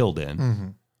serpent was killed in. Mm-hmm.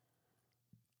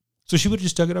 So she would have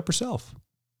just dug it up herself.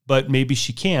 But maybe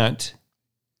she can't.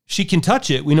 She can touch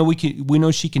it. We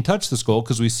know she can touch the skull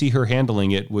because we see her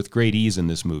handling it with great ease in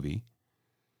this movie.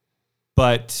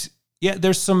 But yeah,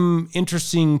 there's some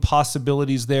interesting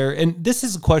possibilities there. And this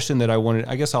is a question that I was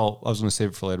going to save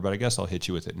it for later, but I guess I'll hit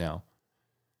you with it now.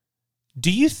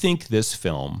 Do you think this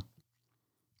film,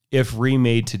 if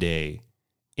remade today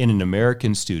in an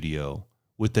American studio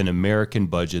with an American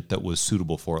budget that was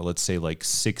suitable for it, let's say like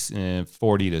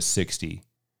 40 to 60,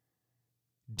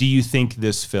 do you think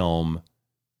this film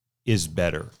is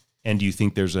better? And do you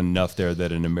think there's enough there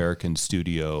that an American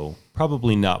studio,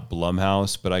 probably not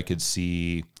Blumhouse, but I could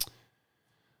see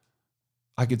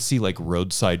like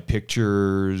Roadside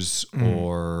Pictures,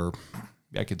 or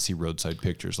I could see Roadside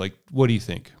Pictures. Like, what do you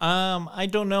think? I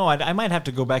don't know. I might have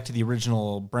to go back to the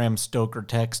original Bram Stoker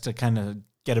text to kind of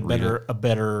get a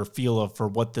better feel for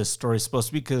what this story is supposed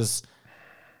to be, because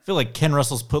I feel like Ken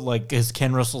Russell's put like his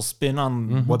Ken Russell spin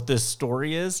on what this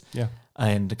story is. Yeah.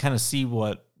 And to kind of see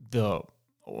what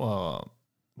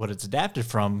it's adapted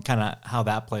from, kind of how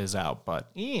that plays out.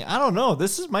 But I don't know.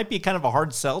 This might be kind of a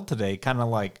hard sell today, kind of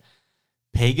like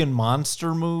pagan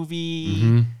monster movie.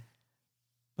 Mm-hmm.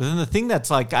 But then the thing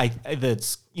that's like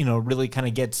that's really kind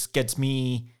of gets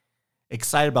me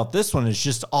excited about this one is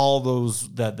just all those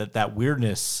that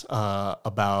weirdness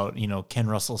about Ken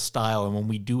Russell's style. And when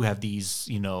we do have these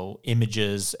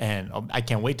images, and I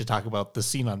can't wait to talk about the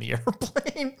scene on the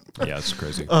airplane. Yeah, it's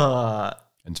crazy.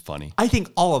 It's funny. I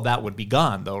think all of that would be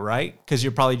gone though, right? Because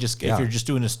you're probably just, if you're just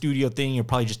doing a studio thing, you're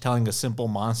probably just telling a simple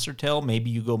monster tale. Maybe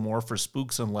you go more for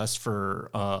spooks and less for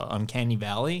Uncanny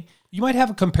Valley. You might have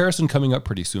a comparison coming up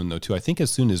pretty soon though too. I think as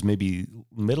soon as maybe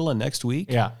middle of next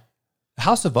week. Yeah.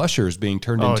 House of Usher is being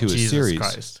turned into a series.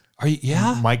 Christ. Are you?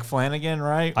 Yeah, Mike Flanagan,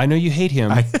 right? I know you hate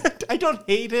him. I don't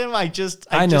hate him.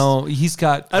 I know he's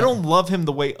got. I don't love him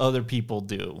the way other people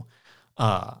do.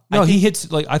 He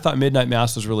hits like I thought. Midnight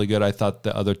Mass was really good. I thought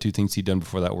the other two things he'd done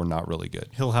before that were not really good.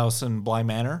 Hill House and Bly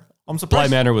Manor. I'm surprised.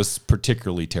 Bly Manor was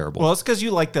particularly terrible. Well, it's because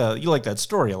you like that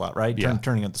story a lot, right? Yeah.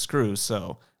 Turning up the screws.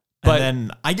 So, but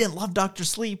then I didn't love Dr.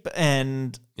 Sleep,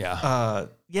 and yeah.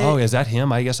 Oh, is that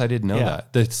him? I guess I didn't know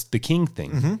that. That's the King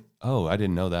thing. Mm-hmm. Oh, I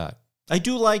didn't know that. I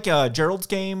do like Gerald's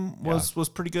Game was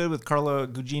pretty good with Carla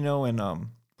Gugino and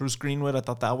Bruce Greenwood. I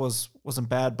thought that wasn't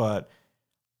bad, but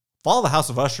Fall of the House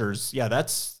of Ushers,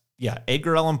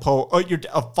 Edgar Allan Poe. Oh, you're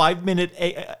a 5-minute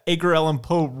Edgar Allan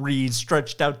Poe read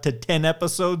stretched out to 10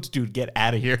 episodes. Dude, get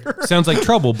out of here. Sounds like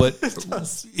trouble, but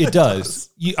it does.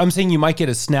 I'm saying you might get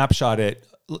a snapshot at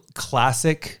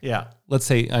classic. Yeah. Let's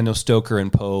say I know Stoker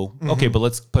and Poe. Mm-hmm. Okay, but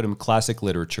let's put him classic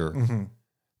literature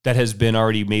that has been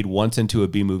already made once into a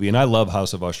B movie. And I love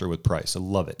House of Usher with Price. I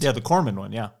love it. Yeah, the Corman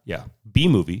one. Yeah. Yeah. B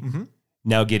movie. Mm-hmm.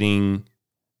 Now getting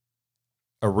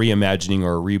a reimagining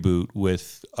or a reboot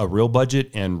with a real budget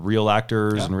and real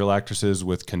actors and real actresses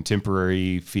with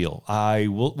contemporary feel.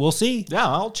 We'll see. Yeah,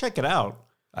 I'll check it out.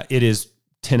 It is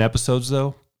 10 episodes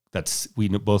though. We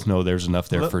both know there's enough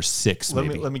there for 6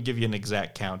 maybe. Let me give you an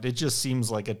exact count. It just seems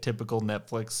like a typical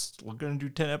Netflix. We're going to do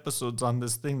 10 episodes on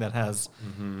this thing that has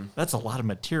that's a lot of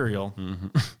material.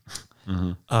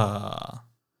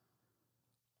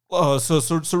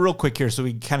 So real quick here, so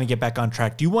we kind of get back on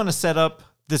track. Do you want to set up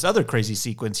this other crazy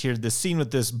sequence here, this scene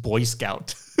with this Boy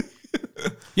Scout?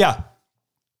 Yeah.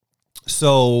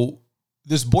 So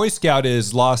this Boy Scout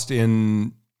is lost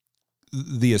in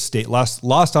the estate,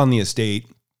 lost on the estate.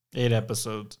 8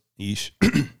 episodes. Yeesh.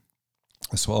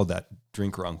 I swallowed that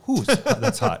drink wrong. Whew,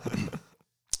 that's hot.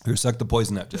 Here, suck the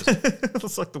poison out, Jess.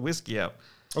 Let's suck the whiskey out.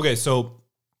 Okay, so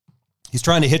he's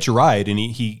trying to hitch a ride, and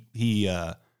he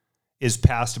is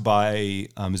passed by,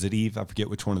 is it Eve? I forget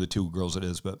which one of the two girls it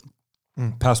is, but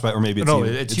passed by, or maybe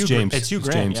it's James. It's Hugh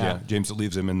Grant, James, yeah. James that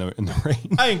leaves him in the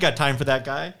rain. I ain't got time for that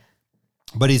guy.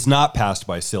 But he's not passed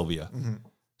by Sylvia. Mm-hmm.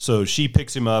 So she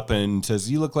picks him up and says,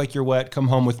 "You look like you're wet. Come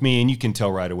home with me." And you can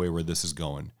tell right away where this is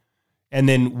going. And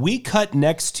then we cut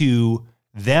next to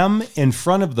them in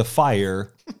front of the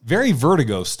fire, very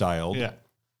Vertigo style. Yeah.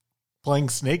 Playing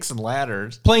Snakes and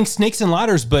Ladders.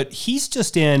 But he's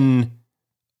just in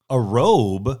a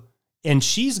robe, and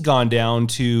she's gone down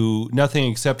to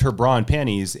nothing except her bra and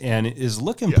panties and is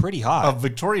looking pretty hot. A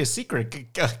Victoria's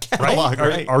Secret catalog,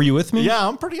 right? Are you with me? Yeah,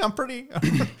 I'm pretty.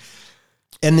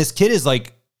 And this kid is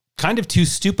like kind of too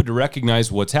stupid to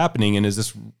recognize what's happening. And is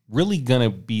this really going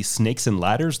to be Snakes and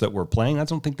Ladders that we're playing? I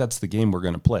don't think that's the game we're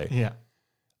going to play. Yeah.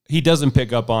 He doesn't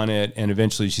pick up on it. And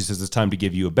eventually she says, "It's time to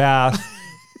give you a bath."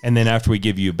 And then after we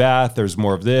give you a bath, there's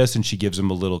more of this. And she gives him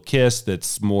a little kiss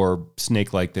that's more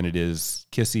snake-like than it is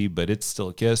kissy, but it's still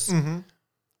a kiss. Mm-hmm.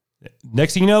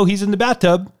 Next thing you know, he's in the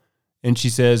bathtub. And she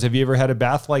says, "Have you ever had a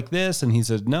bath like this?" And he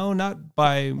says, "No, not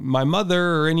by my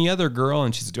mother or any other girl."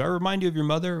 And she says, "Do I remind you of your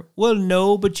mother?" "Well,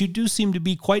 no, but you do seem to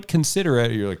be quite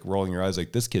considerate." You're like rolling your eyes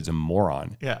like, this kid's a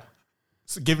moron. Yeah.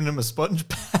 So giving him a sponge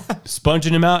bath.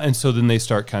 Sponging him out. And so then they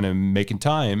start kind of making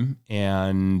time.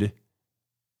 And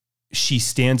she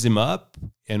stands him up.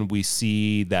 And we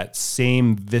see that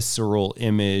same visceral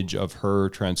image of her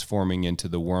transforming into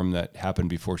the worm that happened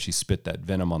before she spit that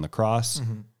venom on the cross.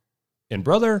 Mm-hmm. And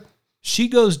brother, she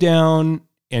goes down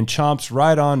and chomps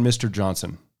right on Mr.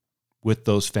 Johnson with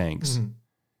those fangs. Mm-hmm.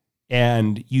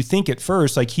 And you think at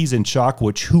first, like, he's in shock,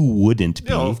 which who wouldn't be?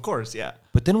 No, of course, yeah.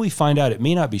 But then we find out it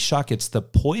may not be shock. It's the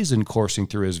poison coursing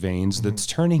through his veins that's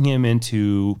turning him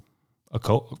into a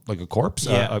corpse,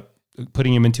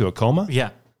 putting him into a coma.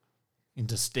 Yeah,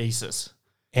 into stasis.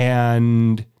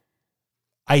 And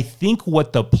I think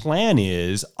what the plan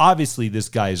is, obviously this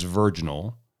guy's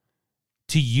virginal,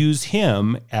 to use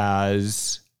him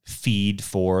as feed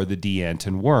for the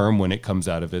D'Anton worm when it comes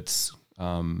out of its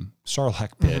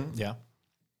sarlacc pit. Mm-hmm. Yeah.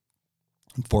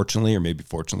 Unfortunately, or maybe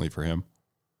fortunately for him,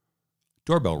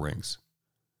 doorbell rings.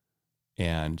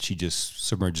 And she just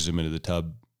submerges him into the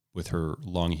tub with her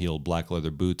long-heeled black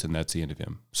leather boots, and that's the end of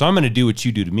him. So I'm going to do what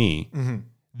you do to me. Mm-hmm.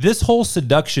 This whole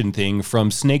seduction thing,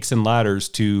 from Snakes and Ladders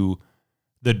to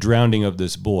the drowning of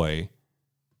this boy,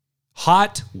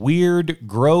 hot, weird,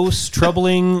 gross,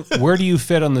 troubling. Where do you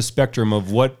fit on the spectrum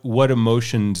of what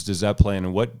emotions does that play in,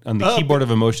 and what on the keyboard of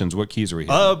emotions? What keys are we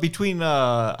hitting? Between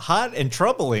hot and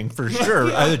troubling for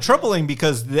sure. Troubling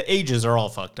because the ages are all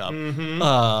fucked up. Mm-hmm.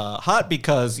 Hot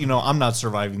because I'm not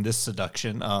surviving this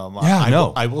seduction.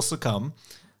 I will succumb.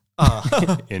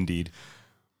 Indeed.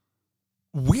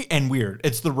 Weird.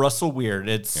 It's the Russell weird.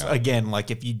 It's again,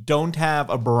 like if you don't have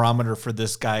a barometer for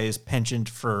this guy's penchant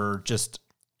for just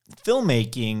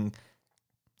filmmaking,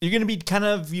 you're going to be kind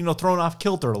of, thrown off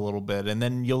kilter a little bit. And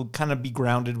then you'll kind of be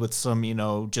grounded with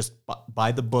some, just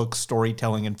by the book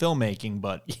storytelling and filmmaking.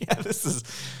 But yeah, this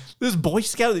Boy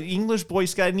Scout, the English Boy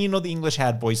Scout, and the English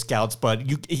had Boy Scouts, but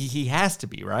he has to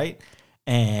be, right?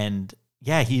 And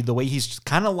yeah, the way he's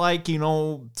kind of like,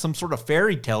 some sort of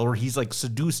fairy tale where he's like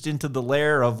seduced into the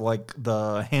lair of like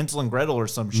the Hansel and Gretel or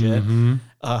some shit.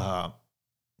 Mm-hmm.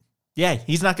 Yeah,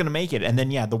 he's not going to make it. And then,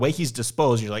 the way he's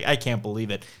disposed, you're like, I can't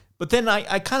believe it. But then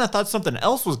I kind of thought something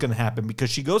else was going to happen because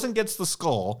she goes and gets the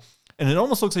skull and it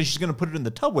almost looks like she's going to put it in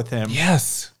the tub with him.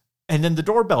 Yes. And then the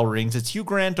doorbell rings. It's Hugh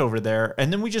Grant over there.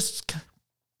 And then we just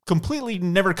completely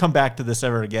never come back to this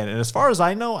ever again. And as far as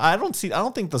I know, I don't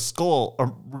think the skull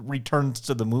returns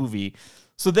to the movie.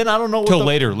 So then I don't know. Till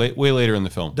later, way later in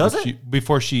the film. Does it?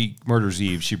 Before she murders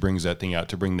Eve, she brings that thing out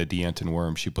to bring the D'Anton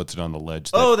worm. She puts it on the ledge.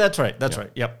 That's right. That's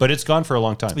right. Yep. But it's gone for a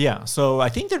long time. Yeah. So I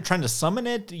think they're trying to summon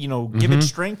it, give it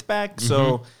strength back. Mm-hmm.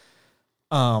 So,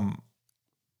 and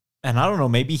I don't know,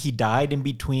 maybe he died in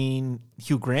between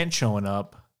Hugh Grant showing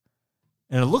up.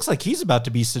 And it looks like he's about to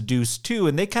be seduced too.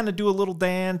 And they kind of do a little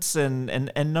dance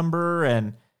and number.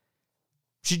 And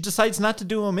she decides not to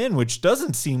do him in, which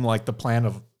doesn't seem like the plan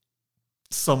of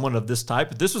someone of this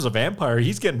type. If this was a vampire,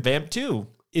 he's getting vamped too.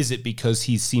 Is it because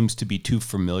he seems to be too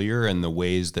familiar in the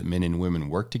ways that men and women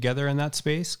work together in that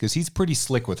space? Because he's pretty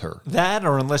slick with her. That,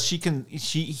 or unless she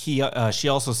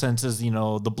also senses, the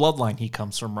bloodline he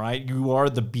comes from, right? You are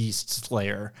the beast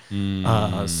slayer.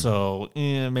 So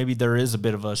maybe there is a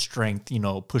bit of a strength,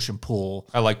 push and pull.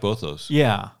 I like both those.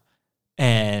 Yeah.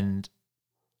 And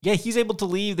yeah, he's able to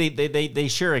leave. They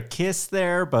share a kiss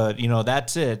there, but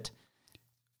that's it.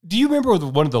 Do you remember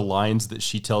one of the lines that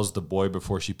she tells the boy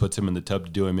before she puts him in the tub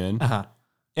to do him in? Uh-huh.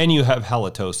 And you have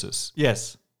halitosis.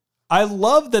 Yes. I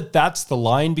love that that's the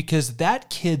line because that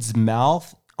kid's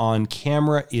mouth on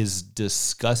camera is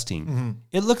disgusting. Mm-hmm.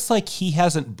 It looks like he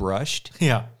hasn't brushed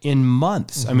in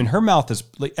months. Mm-hmm. I mean, her mouth is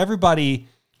like everybody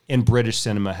in British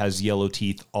cinema has yellow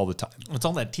teeth all the time. It's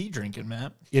all that tea drinking,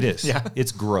 Matt. It is. Yeah.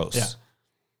 It's gross. Yeah.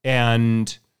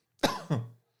 And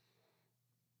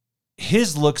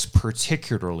his looks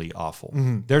particularly awful.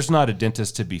 Mm-hmm. There's not a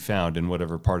dentist to be found in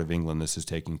whatever part of England this is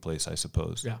taking place, I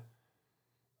suppose. Yeah.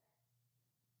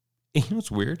 And you know what's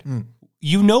weird?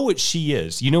 You know what she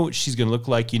is. You know what she's going to look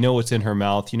like. You know what's in her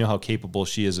mouth. You know how capable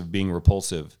she is of being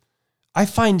repulsive. I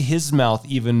find his mouth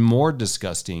even more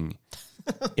disgusting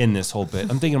in this whole bit.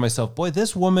 I'm thinking to myself, boy,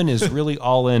 this woman is really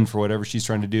all in for whatever she's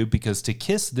trying to do because to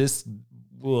kiss this...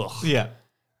 Ugh, yeah.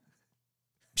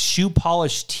 shoe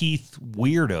polish teeth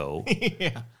weirdo.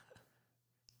 Yeah.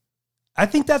 I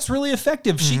think that's really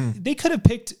effective. They could have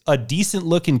picked a decent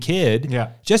looking kid.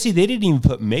 Yeah. Jesse, they didn't even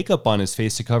put makeup on his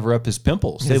face to cover up his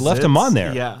pimples. They left him on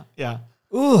there. Yeah. Yeah.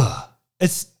 Ugh.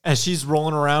 It's as she's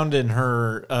rolling around in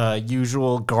her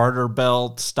usual garter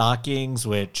belt stockings,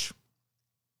 which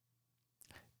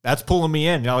that's pulling me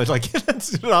in. Like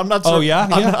I'm not. Oh yeah,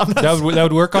 I'm not, that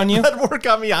would work on you. That'd work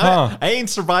on me. I ain't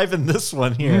surviving this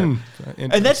one here.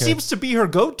 And that seems to be her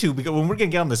go-to because when we're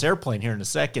gonna get on this airplane here in a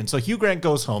second. So Hugh Grant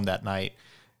goes home that night.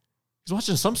 He's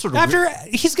watching some sort of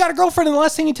he's got a girlfriend, and the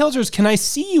last thing he tells her is, "Can I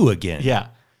see you again?" Yeah.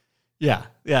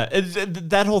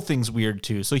 That whole thing's weird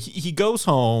too. So he goes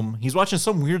home. He's watching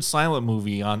some weird silent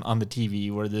movie on the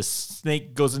TV where this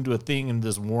snake goes into a thing and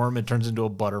this worm it turns into a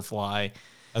butterfly.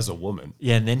 As a woman.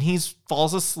 Yeah, and then he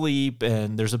falls asleep,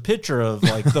 and there's a picture of,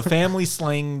 like, the family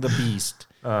slaying the beast.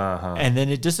 Uh-huh. And then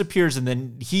it disappears, and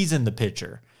then he's in the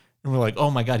picture. And we're like, oh,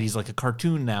 my God, he's like a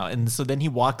cartoon now. And so then he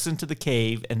walks into the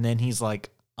cave, and then he's, like,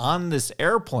 on this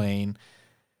airplane,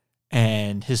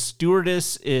 and his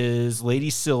stewardess is Lady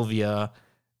Sylvia,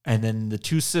 and then the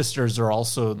two sisters are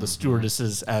also the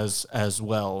stewardesses as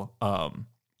well.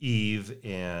 Eve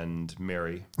and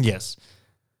Mary. Yes.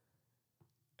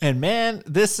 And man,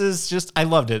 this is just, I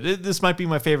loved it. This might be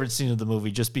my favorite scene of the movie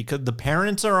just because the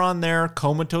parents are on there,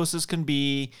 comatose as can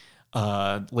be.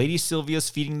 Lady Sylvia's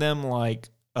feeding them like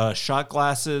shot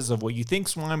glasses of what you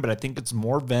think's wine, but I think it's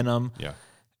more venom. Yeah.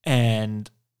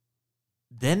 And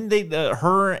then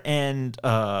her and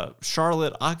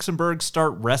Charlotte Oxenberg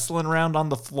start wrestling around on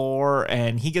the floor,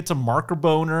 and he gets a marker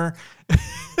boner.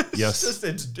 Yes,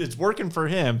 it's working for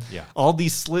him. Yeah, all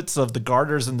these slits of the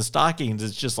garters and the stockings.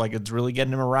 It's just like it's really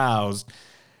getting him aroused,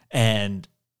 and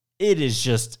it's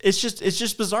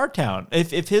just bizarre town.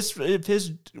 If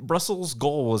his Russell's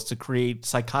goal was to create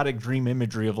psychotic dream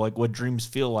imagery of like what dreams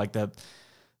feel like, that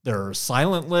they're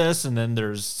silentless and then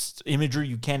there's imagery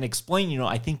you can't explain.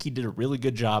 I think he did a really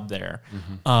good job there.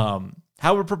 Mm-hmm.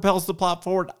 How it propels the plot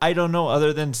forward, I don't know,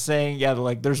 other than saying, yeah,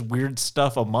 like there's weird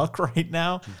stuff amok right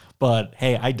now. But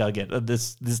hey, I dug it.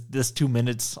 This 2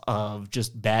 minutes of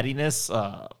just battiness.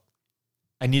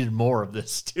 I needed more of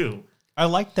this too. I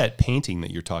like that painting that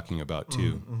you're talking about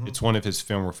too. Mm-hmm. It's one of his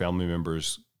former family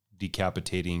members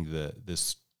decapitating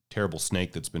this terrible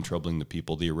snake that's been troubling the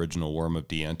people, the original worm of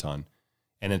D'Anton,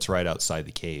 and it's right outside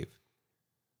the cave.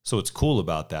 So what's cool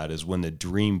about that is when the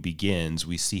dream begins,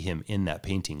 we see him in that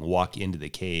painting walk into the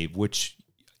cave, which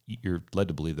you're led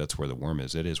to believe that's where the worm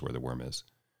is. It is where the worm is.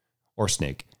 Or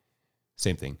snake.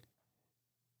 Same thing.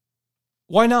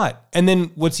 Why not? And then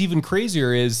what's even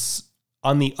crazier is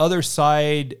on the other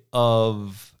side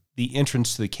of the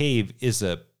entrance to the cave is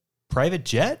a private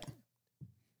jet.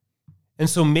 And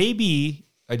so maybe,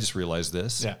 I just realized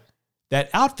this. Yeah. That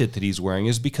outfit that he's wearing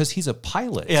is because he's a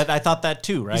pilot. Yeah, I thought that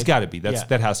too, right? He's got to be.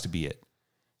 That has to be it.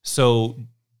 So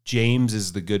James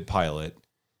is the good pilot,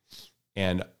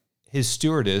 and his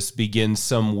stewardess begins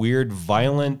some weird,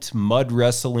 violent mud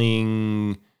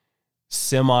wrestling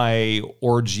semi-orgy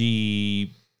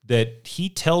that he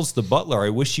tells the butler, I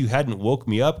wish you hadn't woke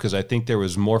me up because I think there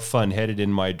was more fun headed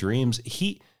in my dreams.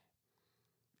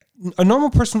 A normal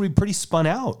person would be pretty spun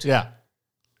out. Yeah.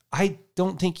 I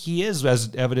don't think he is,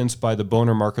 as evidenced by the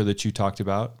boner marker that you talked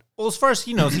about. Well, as far as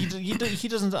he knows, he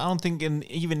doesn't, I don't think,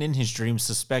 even in his dreams,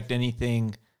 suspect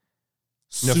anything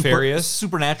nefarious,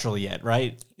 supernatural yet,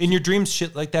 right? In your dreams,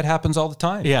 shit like that happens all the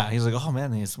time. Yeah, he's like, oh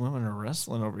man, these women are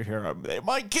wrestling over here. They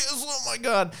might kiss. Oh my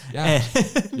god. Yeah,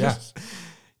 yeah.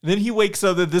 Then he wakes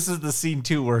up, and this is the scene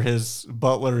too where his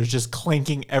butler is just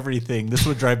clanking everything. This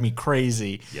would drive me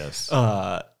crazy. Yes.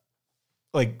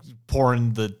 Like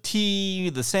pouring the tea,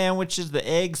 the sandwiches, the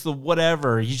eggs, the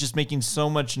whatever. He's just making so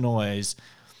much noise.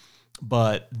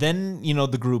 But then,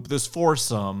 the group, this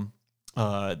foursome,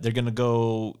 they're going to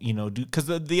go, do, because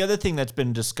the other thing that's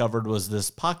been discovered was this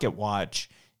pocket watch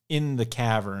in the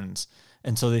caverns.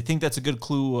 And so they think that's a good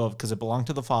clue because it belonged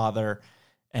to the father.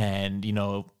 And,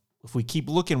 if we keep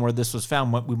looking where this was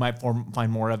found, we might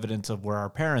find more evidence of where our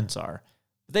parents are.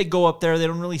 They go up there. They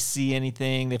don't really see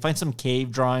anything. They find some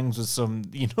cave drawings with some,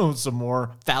 some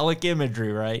more phallic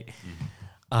imagery, right?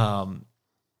 Mm-hmm.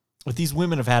 But these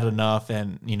women have had enough,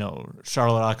 and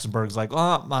Charlotte Oxenberg's like,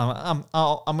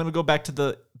 "Oh, I'm gonna go back to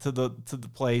the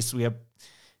place. We have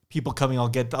people coming. I'll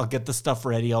get the stuff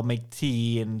ready. I'll make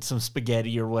tea and some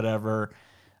spaghetti or whatever."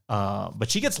 But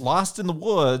she gets lost in the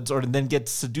woods, or then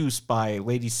gets seduced by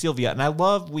Lady Sylvia. And I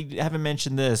love, we haven't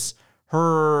mentioned this,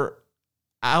 her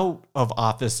out of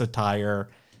office attire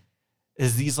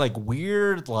is these like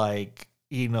weird, like,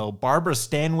 Barbara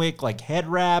Stanwyck, like head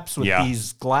wraps with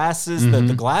these glasses. Mm-hmm.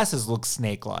 The glasses look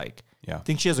snake-like. Yeah. I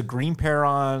think she has a green pair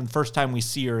on first time we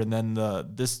see her, and then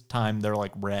this time they're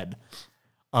like red.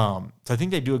 So I think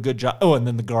they do a good job. Oh, and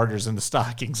then the garters and the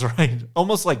stockings, right?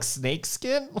 Almost like snake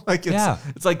skin. Like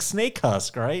it's like snake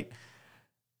husk, right?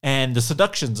 And the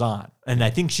seduction's on. And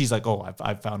I think she's like, oh,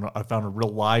 I found a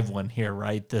real live one here,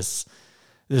 right? This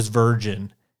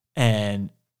virgin.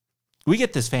 And we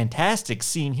get this fantastic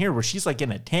scene here where she's like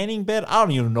in a tanning bed. I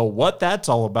don't even know what that's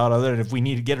all about, other than if we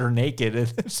need to get her naked.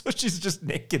 And so she's just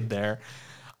naked there.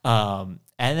 And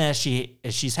as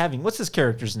she's having, what's this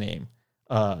character's name?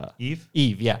 Eve,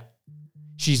 yeah.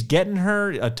 She's getting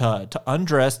her to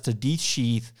undress, to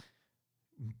de-sheath,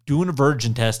 doing a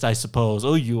virgin test, I suppose.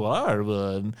 Oh, you are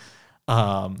one.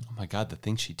 Oh my God, the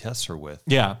thing she tests her with.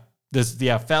 Yeah.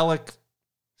 Phallic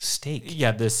steak.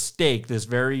 Yeah, this steak, this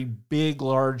very big,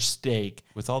 large steak.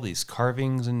 With all these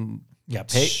carvings and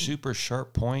super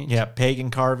sharp points. Yeah, pagan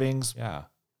carvings. Yeah.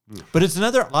 But it's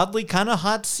another oddly kind of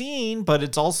hot scene, but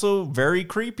it's also very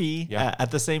creepy at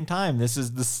the same time. This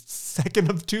is the second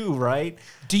of two, right?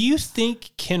 Do you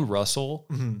think Ken Russell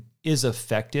is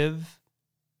effective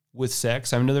with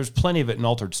sex? I mean, there's plenty of it in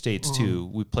Altered States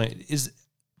too.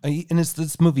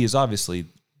 This movie is obviously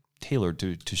tailored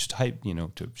to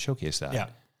showcase that. Yeah.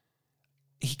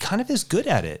 He kind of is good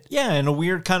at it. Yeah, in a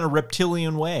weird kind of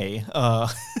reptilian way.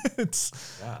 It's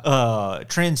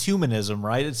transhumanism,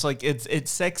 right? It's like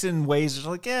it's sex in ways it's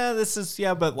like,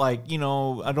 but like, I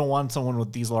don't want someone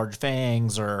with these large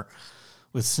fangs or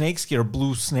with snakeskin or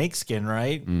blue snakeskin,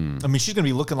 right? I mean, she's gonna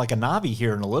be looking like a Navi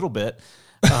here in a little bit.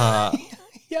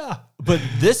 Yeah, but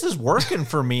this is working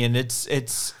for me, and it's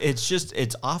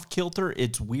off kilter.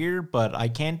 It's weird, but I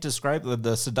can't describe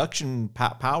the seduction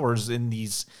powers in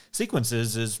these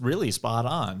sequences is really spot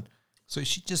on. So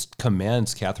she just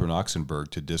commands Catherine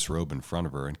Oxenberg to disrobe in front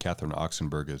of her, and Catherine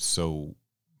Oxenberg is so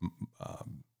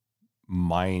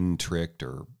mind tricked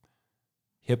or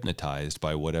hypnotized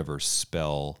by whatever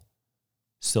spell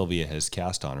Sylvia has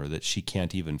cast on her that she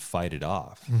can't even fight it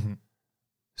off. Mm-hmm.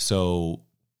 So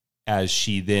as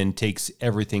she then takes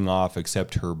everything off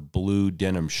except her blue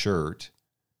denim shirt,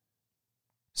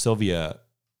 Sylvia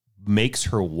makes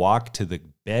her walk to the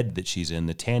bed that she's in,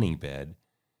 the tanning bed.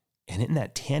 And in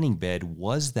that tanning bed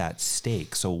was that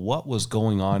stake. So what was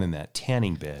going on in that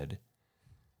tanning bed?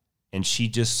 And she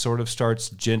just sort of starts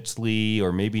gently,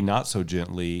 or maybe not so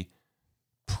gently,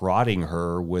 prodding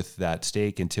her with that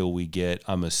stake until we get,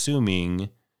 I'm assuming,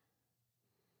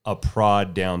 a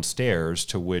prod downstairs,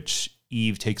 to which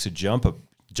Eve takes a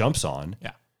jumps on.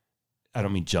 Yeah. I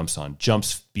don't mean jumps on,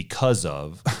 jumps because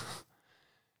of.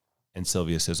 And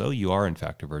Sylvia says, oh, you are in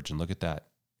fact a virgin. Look at that.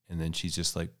 And then she's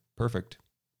just like, perfect.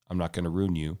 I'm not going to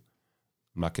ruin you.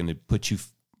 I'm not going to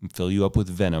fill you up with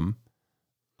venom.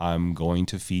 I'm going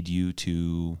to feed you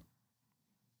to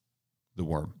the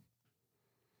worm.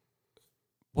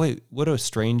 Wait, what a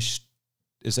strange...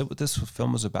 Is that what this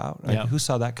film was about? Yeah. Who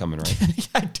saw that coming, right?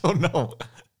 I don't know.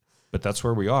 But that's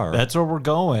where we are. That's where we're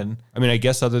going. I mean, I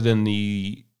guess other than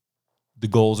the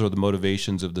goals or the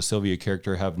motivations of the Sylvia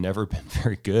character have never been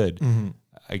very good. Mm-hmm.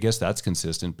 I guess that's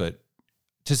consistent. But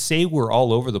to say we're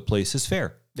all over the place is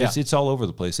fair. Yeah. It's all over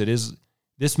the place. It is.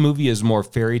 This movie is more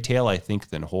fairy tale, I think,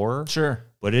 than horror. Sure.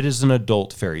 But it is an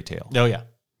adult fairy tale. Oh, yeah.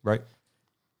 Right?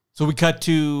 So we cut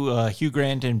to Hugh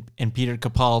Grant and Peter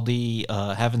Capaldi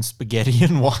having spaghetti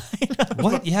and wine.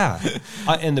 What? Yeah.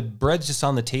 And the bread's just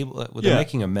on the table. They're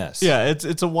making a mess. Yeah,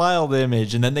 it's a wild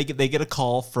image. And then they get a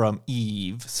call from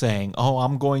Eve saying, "Oh,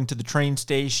 I'm going to the train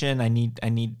station. I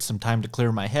need some time to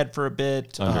clear my head for a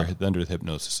bit." Under the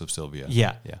hypnosis of Sylvia.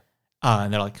 Yeah. Yeah.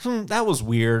 And they're like, that was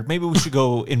weird. Maybe we should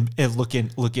go and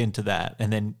look into that.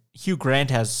 And then Hugh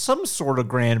Grant has some sort of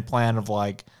grand plan of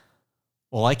like,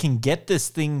 well, I can get this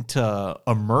thing to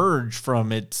emerge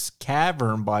from its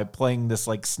cavern by playing this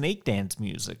like snake dance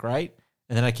music, right?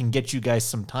 And then I can get you guys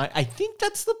some time. I think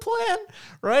that's the plan,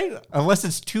 right? Unless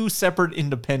it's two separate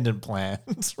independent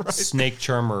plans, right? Snake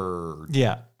Charmer.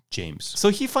 Yeah. James. So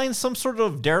he finds some sort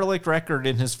of derelict record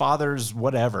in his father's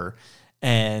whatever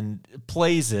and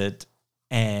plays it,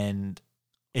 and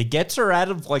it gets her out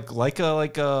of like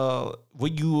a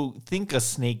what you think a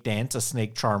snake dance, a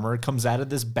snake charmer. It comes out of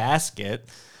this basket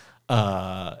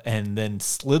and then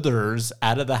slithers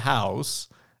out of the house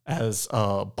as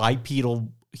a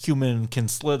bipedal human can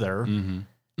slither. Mm-hmm.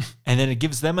 And then it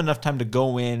gives them enough time to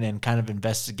go in and kind of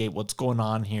investigate what's going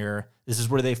on here. This is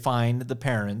where they find the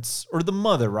parents or the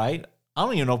mother, right? I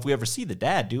don't even know if we ever see the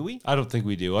dad, do we? I don't think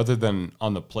we do. Other than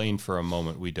on the plane for a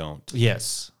moment, we don't.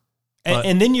 Yes.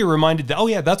 And then you're reminded that, oh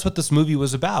yeah, that's what this movie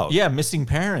was about. Yeah, missing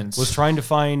parents. Was trying to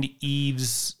find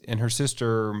Eve's and her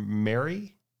sister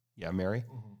Mary. Yeah, Mary.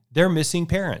 Mm-hmm. They're missing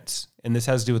parents. And this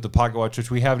has to do with the pocket watch, which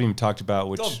we haven't even talked about,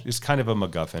 which is kind of a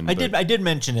MacGuffin. I did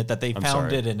mention it, that they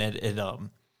found it, and it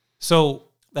so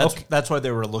that's why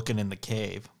they were looking in the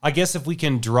cave. I guess if we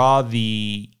can draw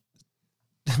the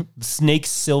snake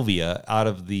Sylvia out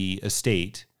of the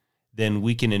estate, then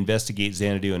we can investigate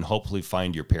Xanadu and hopefully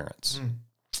find your parents. Mm.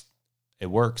 It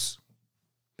works.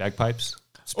 Bagpipes,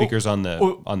 speakers on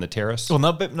the terrace. Well,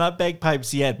 not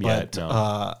bagpipes yet, but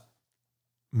no.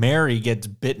 Mary gets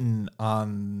bitten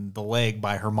on the leg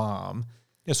by her mom.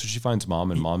 Yeah, so she finds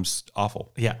mom, and mom's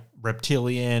awful. Yeah,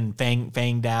 reptilian,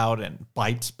 fanged out, and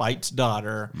bites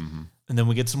daughter. Mm-hmm. And then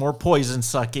we get some more poison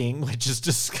sucking, which is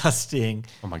disgusting.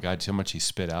 Oh my God, how much he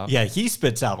spit out. Yeah, he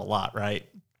spits out a lot, right?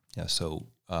 Yeah, so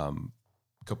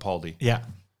Capaldi. Yeah.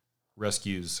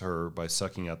 Rescues her by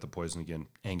sucking out the poison again.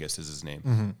 Angus is his name.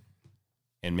 Mm-hmm.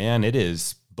 And man, it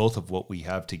is both of what we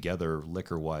have together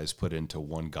liquor-wise put into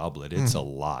one goblet. It's a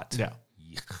lot. Yeah.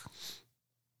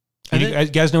 And you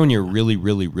guys know when you're really,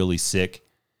 really, really sick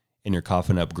and you're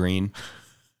coughing up green?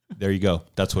 There you go.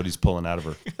 That's what he's pulling out of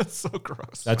her. That's so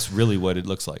gross. That's really what it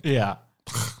looks like. Yeah.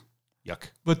 Yuck.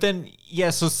 But then,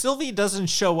 so Sylvie doesn't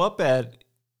show up at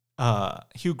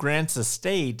Hugh Grant's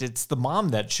estate. It's the mom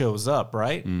that shows up,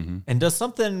 right? Mm-hmm. And does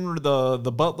something.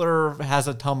 The butler has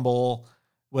a tumble,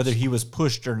 whether he was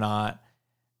pushed or not.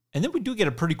 And then we do get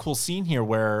a pretty cool scene here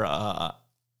where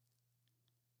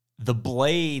the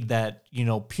blade that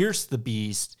pierced the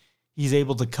beast, he's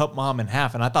able to cut mom in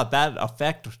half, and I thought that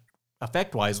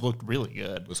effect wise looked really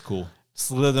good. It was cool.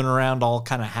 Slithering around all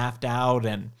kind of halved out,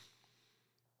 and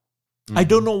I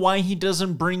don't know why he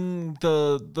doesn't bring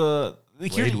the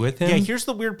blade with him. Yeah, here's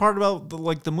the weird part about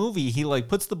the movie. He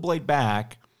puts the blade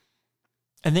back,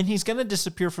 and then he's gonna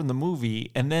disappear from the movie.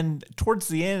 And then towards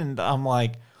the end, I'm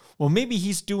like, well, maybe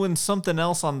he's doing something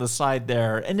else on the side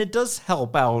there, and it does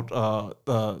help out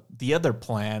the other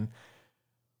plan.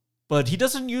 But he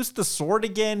doesn't use the sword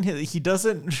again. He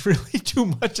doesn't really do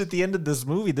much at the end of this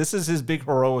movie. This is his big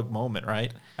heroic moment,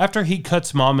 right? After he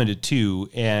cuts Mom into two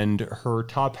and her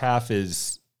top half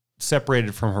is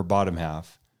separated from her bottom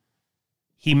half,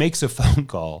 he makes a phone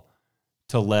call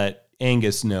to let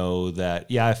Angus know that,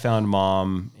 yeah, I found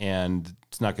Mom and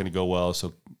it's not going to go well,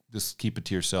 so just keep it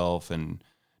to yourself. And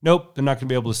nope, they're not going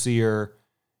to be able to see her.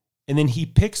 And then he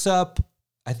picks up,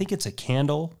 I think it's a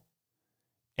candle,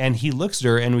 and he looks at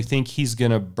her, and we think he's going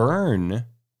to burn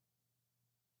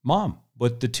Mom.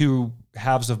 With the two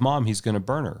halves of Mom, he's going to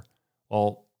burn her.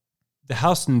 Well, the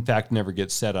house, in fact, never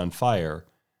gets set on fire.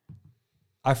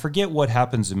 I forget what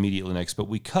happens immediately next, but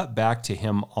we cut back to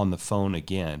him on the phone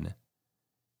again.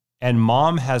 And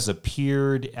Mom has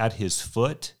appeared at his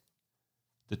foot,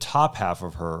 the top half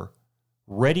of her,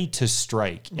 ready to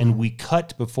strike. Mm-hmm. And we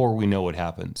cut before we know what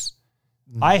happens.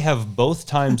 Mm-hmm. I have both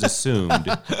times assumed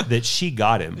that she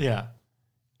got him. Yeah.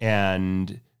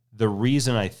 And the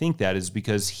reason I think that is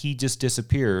because he just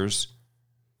disappears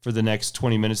for the next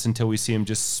 20 minutes until we see him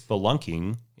just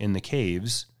spelunking in the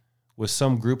caves with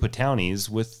some group of townies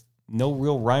with no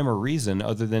real rhyme or reason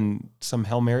other than some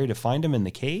Hail Mary to find him in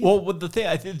the cave. Well, the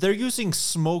thing, they're using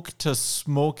smoke to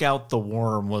smoke out the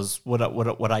worm was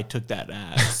what I took that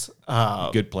as.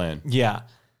 Good plan. Yeah.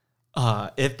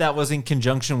 If that was in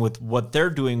conjunction with what they're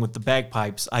doing with the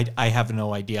bagpipes, I have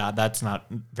no idea. That's not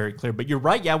very clear. But you're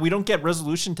right. Yeah, we don't get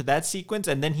resolution to that sequence,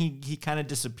 and then he kind of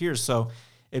disappears. So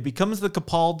it becomes the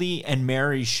Capaldi and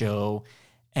Mary show,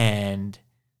 and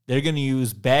they're going to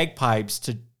use bagpipes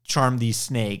to charm these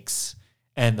snakes.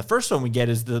 And the first one we get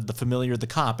is the familiar, the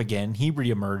cop again. He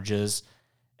reemerges,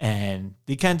 and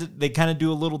they kind of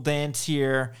do a little dance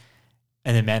here.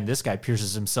 And then, man, this guy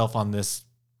pierces himself on this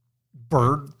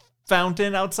bird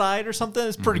fountain outside or something.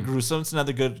 It's pretty gruesome. It's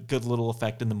another good little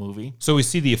effect in the movie. So we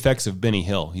see the effects of Benny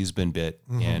Hill. He's been bit,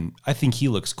 and I think he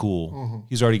looks cool.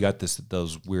 He's already got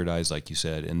those weird eyes, like you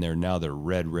said, and they're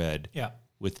red. Yeah.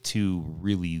 With two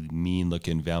really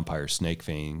mean-looking vampire snake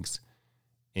fangs,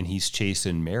 and he's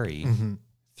chasing Mary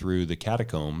through the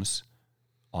catacombs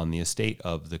on the estate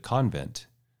of the convent,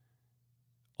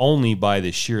 only by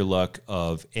the sheer luck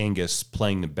of Angus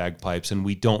playing the bagpipes, and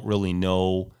we don't really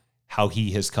know how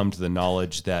he has come to the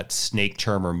knowledge that snake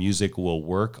charmer music will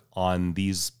work on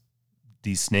these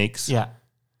snakes. Yeah.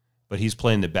 But he's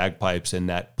playing the bagpipes, and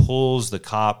that pulls the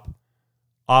cop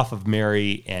off of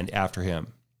Mary and after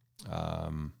him.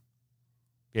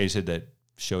 Yeah, you said that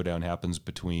showdown happens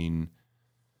between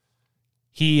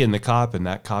he and the cop, and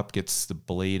that cop gets the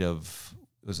blade of,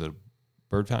 was it a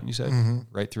bird fountain, you said?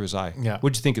 Right through his eye. Yeah.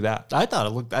 What'd you think of that? I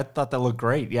thought that looked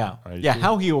great. Yeah. Yeah.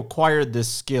 How he acquired this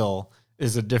skill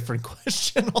is a different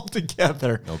question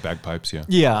altogether. No bagpipes, yeah.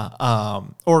 Yeah.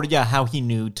 Or how he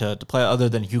knew to play, other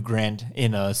than Hugh Grant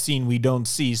in a scene we don't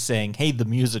see saying, hey, the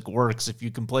music works. If you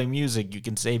can play music, you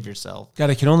can save yourself. God,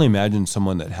 I can only imagine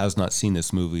someone that has not seen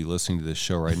this movie listening to this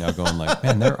show right now going like,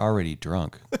 man, they're already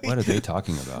drunk. What are they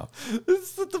talking about?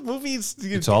 The movie's...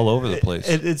 It's all over the place.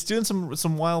 It's doing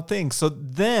some wild things. So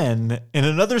then, in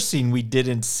another scene we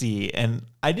didn't see, and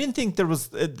I didn't think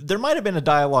there might have been a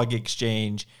dialogue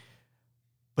exchange,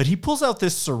 but he pulls out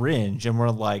this syringe, and we're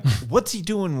like, what's he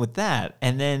doing with that?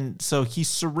 And then, so he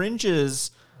syringes...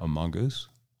 A mongoose?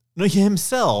 No,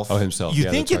 himself. Oh, himself.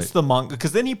 You think it's the mongoose,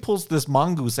 because then he pulls this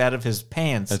mongoose out of his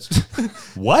pants.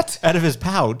 What? Out of his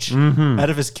pouch. Out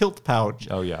of his kilt pouch.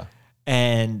 Oh, yeah.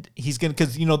 And he's going to,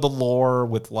 because, the lore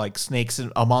with, like, snakes,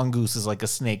 and a mongoose is like a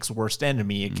snake's worst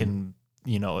enemy. It can,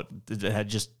 it had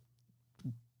just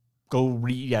go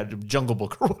read Jungle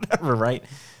Book or whatever, right?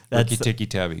 Ricky Tikki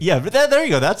Tavi. Yeah, but there you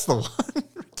go. That's the one.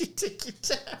 Ricky Tikki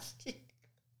Tavi.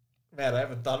 Man, I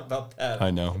haven't thought about that. I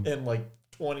know. In like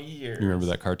 20 years. You remember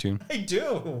that cartoon? I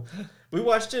do. We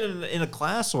watched it in a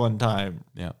class one time.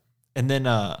 Yeah. And then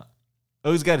I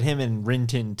always got him in Rin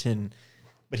Tin Tin,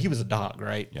 but he was a dog,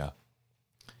 right? Yeah.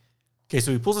 Okay,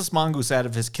 so he pulls this mongoose out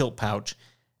of his kilt pouch,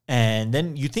 and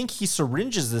then you think he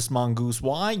syringes this mongoose.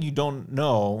 Why? You don't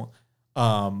know.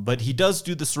 But he does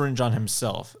do the syringe on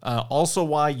himself. Also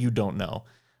why, you don't know.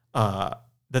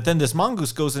 That then this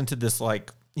mongoose goes into this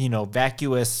like,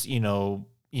 vacuous,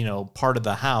 part of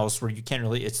the house where you can't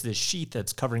really, it's this sheet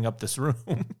that's covering up this room.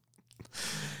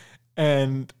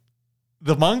 And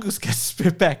the mongoose gets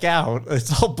spit back out.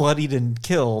 It's all bloodied and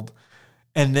killed.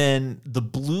 And then the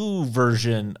blue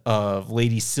version of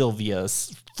Lady Sylvia,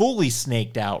 fully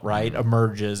snaked out, right,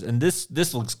 emerges. And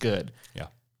this looks good. Yeah.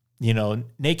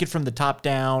 Naked from the top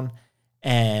down,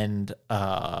 and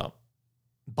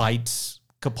bites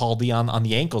Capaldi on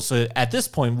the ankle. So at this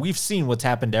point, we've seen what's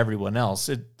happened to everyone else.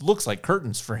 It looks like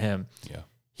curtains for him. Yeah.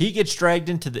 He gets dragged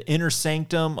into the inner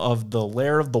sanctum of the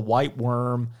lair of the white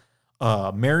worm.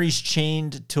 Mary's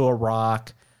chained to a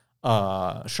rock.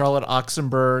 Charlotte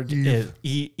Oxenberg,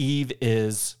 Eve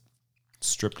is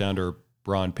stripped down to her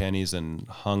bra and panties and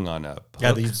hung on a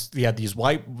hook. These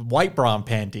white bra and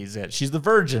panties. She's the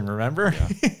virgin, remember?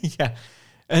 Yeah.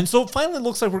 And so it finally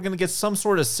looks like we're going to get some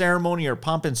sort of ceremony or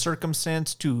pomp and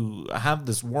circumstance to have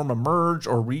this worm emerge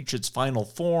or reach its final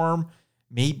form.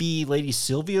 Maybe Lady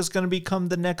Sylvia's going to become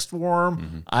the next worm.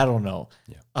 Mm-hmm. I don't know.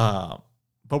 Yeah.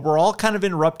 But we're all kind of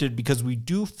interrupted because we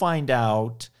do find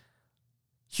out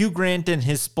Hugh Grant and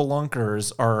his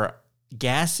spelunkers are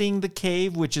gassing the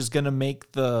cave, which is going to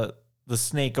make the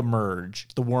snake emerge,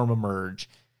 the worm emerge.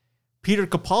 Peter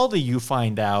Capaldi, you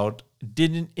find out,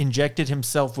 didn't injected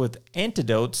himself with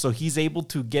antidotes, so he's able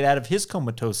to get out of his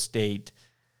comatose state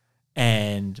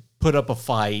and put up a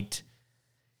fight.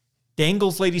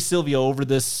 Dangles Lady Sylvia over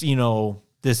this,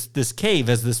 this cave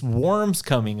as this worm's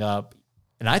coming up,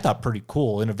 and I thought pretty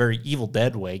cool in a very Evil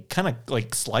Dead way. Kind of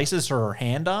like slices her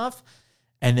hand off,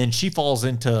 and then she falls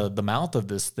into the mouth of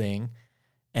this thing,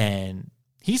 and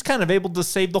he's kind of able to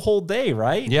save the whole day,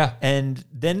 right? Yeah. And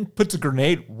then puts a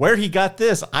grenade. Where he got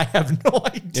this, I have no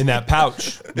idea. In that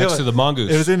pouch next to the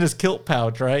mongoose. It was in his kilt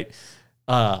pouch, right?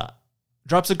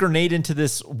 Drops a grenade into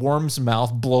this worm's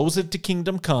mouth, blows it to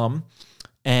Kingdom Come.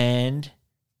 And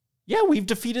yeah, we've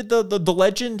defeated the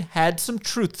legend, had some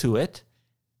truth to it.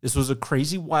 This was a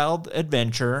crazy, wild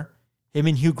adventure. Him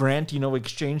and Hugh Grant,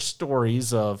 exchanged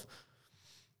stories of,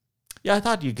 yeah, I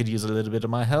thought you could use a little bit of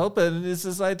my help, and this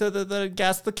is like the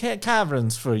gas the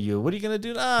caverns for you. What are you gonna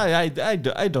do?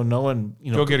 I don't know. And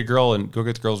go get the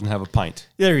girls and have a pint.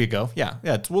 There you go. Yeah.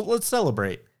 Well, let's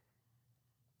celebrate.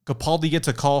 Capaldi gets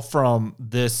a call from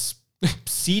this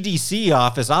CDC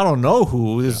office. I don't know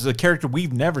who. This is a character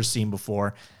we've never seen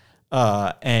before,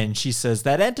 and she says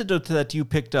that antidote that you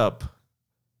picked up.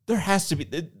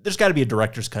 There's got to be a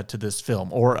director's cut to this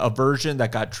film or a version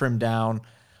that got trimmed down.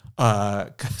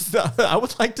 Because I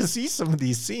would like to see some of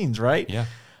these scenes, right? Yeah.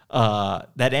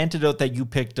 That antidote that you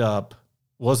picked up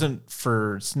wasn't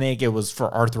for snake; it was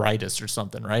for arthritis or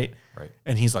something, right? Right.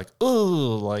 And he's like,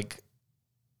 "Oh,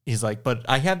 but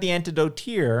I have the antidote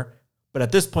here." But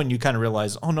at this point, you kind of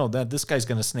realize, oh no, that this guy's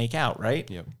going to snake out, right?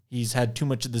 Yep. He's had too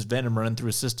much of this venom run through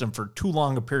his system for too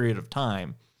long a period of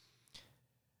time.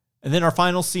 And then our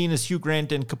final scene is Hugh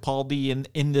Grant and Capaldi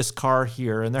in this car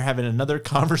here, and they're having another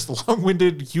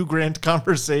long-winded Hugh Grant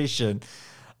conversation.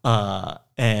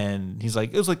 And he's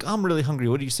like, I'm really hungry.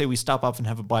 What do you say we stop off and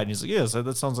have a bite? And he's like, yes,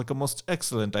 that sounds like a most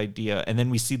excellent idea. And then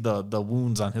we see the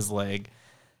wounds on his leg.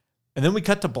 And then we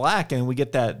cut to black, and we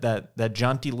get that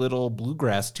jaunty little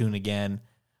bluegrass tune again.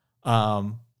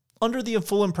 Under the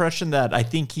full impression that I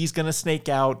think he's going to snake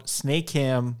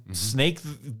him,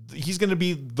 he's going to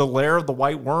be the lair of the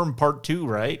white worm part 2,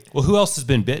 right? Well, who else has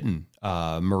been bitten?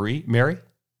 Mary?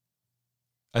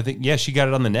 I think, yeah, she got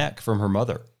it on the neck from her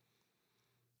mother.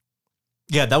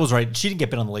 Yeah, that was right. She didn't get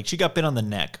bit on the leg. She got bit on the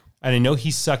neck. And I know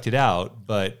he sucked it out,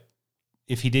 but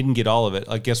if he didn't get all of it,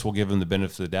 I guess we'll give him the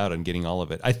benefit of the doubt on getting all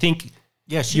of it. I think...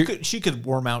 Yeah, she could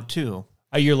worm out too.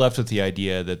 You're left with the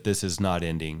idea that this is not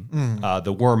ending.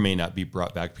 The worm may not be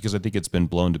brought back because I think it's been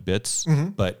blown to bits,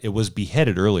 but it was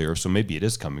beheaded earlier, so maybe it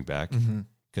is coming back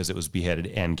because it was beheaded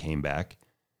and came back.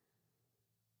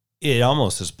 It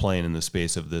almost is playing in the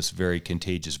space of this very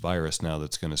contagious virus now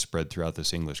that's going to spread throughout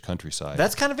this English countryside.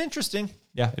 That's kind of interesting.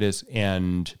 Yeah, it is.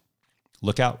 And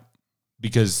look out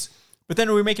because... But then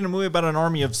are we making a movie about an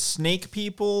army of snake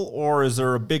people, or is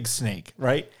there a big snake,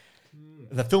 right?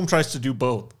 The film tries to do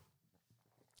both.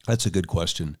 That's a good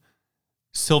question.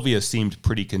 Sylvia seemed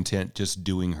pretty content just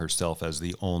doing herself as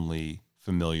the only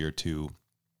familiar to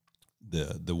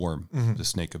the worm, the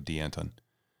snake of D'Anton.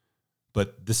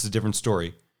 But this is a different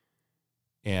story.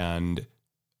 And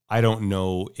I don't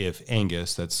know if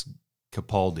Angus, that's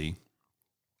Capaldi,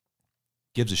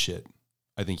 gives a shit.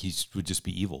 I think he would just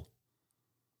be evil.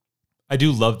 I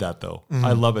do love that, though.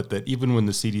 I love it that even when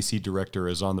the CDC director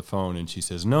is on the phone and she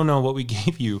says, no, what we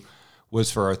gave you was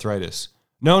for arthritis.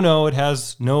 No, it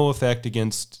has no effect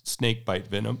against snake bite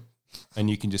venom. And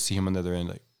you can just see him on the other end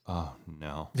like, oh,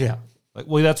 no. Yeah. Like,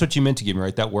 well, that's what you meant to give me,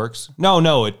 right? That works?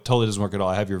 No, it totally doesn't work at all.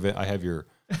 I have your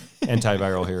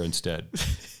antiviral here instead.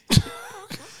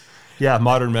 Yeah,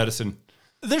 modern medicine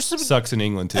sucks in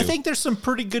England, too. I think there's some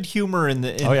pretty good humor in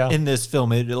this film.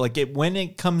 When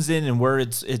it comes in and where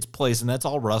it's placed, and that's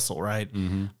all Russell, right?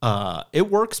 It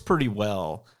works pretty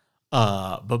well.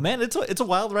 But man, it's a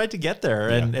wild ride to get there,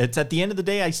 and it's at the end of the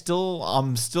day, I'm still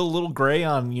a little gray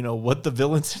on what the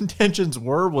villain's intentions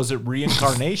were. Was it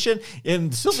reincarnation?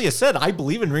 And Sylvia said, "I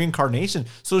believe in reincarnation."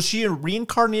 So is she a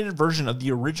reincarnated version of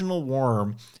the original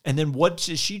worm, and then what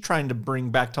is she trying to bring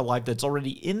back to life that's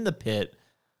already in the pit?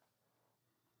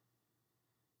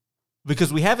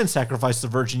 Because we haven't sacrificed the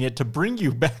virgin yet to bring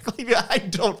you back.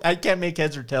 I can't make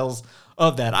heads or tails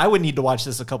of that. I would need to watch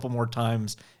this a couple more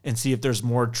times and see if there's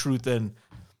more truth in.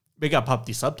 We got to pop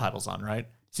these subtitles on, right?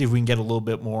 See if we can get a little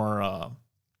bit more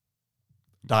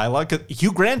dialogue. 'Cause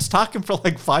Hugh Grant's talking for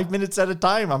like 5 minutes at a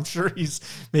time. I'm sure he's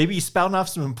spouting off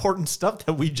some important stuff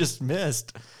that we just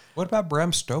missed. What about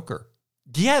Bram Stoker?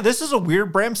 Yeah, this is a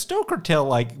weird Bram Stoker tale.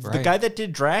 Like the guy that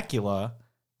did Dracula,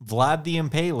 Vlad the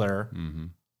Impaler. Mm-hmm.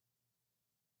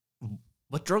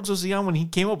 What drugs was he on when he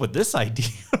came up with this idea,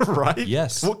 right?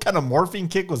 Yes. What kind of morphine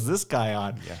kick was this guy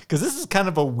on? Yeah. Because this is kind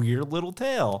of a weird little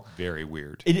tale. Very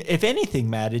weird. If anything,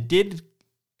 Matt, it did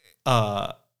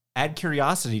add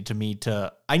curiosity to me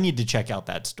I need to check out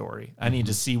that story. I need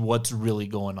to see what's really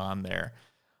going on there.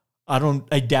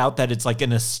 I doubt that it's like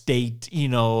an estate,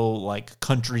 like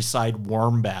countryside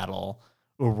worm battle.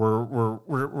 Or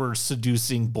we're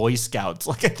seducing Boy Scouts.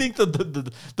 Like I think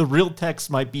the real text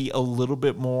might be a little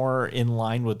bit more in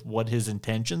line with what his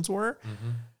intentions were. Mm-hmm.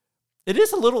 It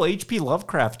is a little H.P.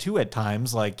 Lovecraft too at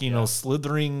times, like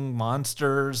slithering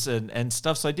monsters and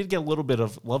stuff. So I did get a little bit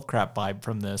of Lovecraft vibe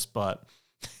from this, but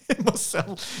it must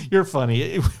sound. You're funny.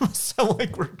 It must sound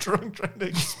like we're trying to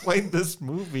explain this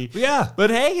movie. Yeah,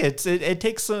 but hey, it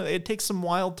takes some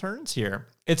wild turns here.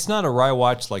 It's not a wry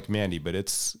watch like Mandy, but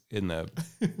it's in the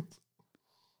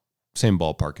same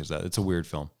ballpark as that. It's a weird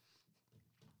film.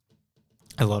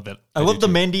 I love it. I love the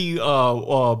Mandy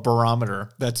barometer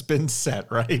that's been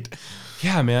set, right?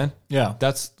 Yeah, man. Yeah.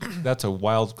 That's a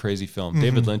wild, crazy film. Mm-hmm.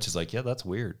 David Lynch is like, yeah, that's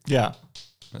weird. Yeah.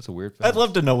 That's a weird film. I'd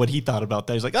love to know what he thought about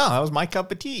that. He's like, oh, that was my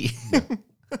cup of tea.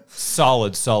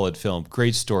 Solid film.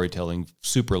 Great storytelling.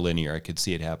 Super linear. I could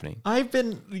see it happening. I've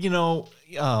been,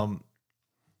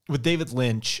 with David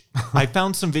Lynch, I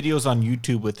found some videos on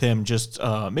YouTube with him. Just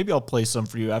maybe I'll play some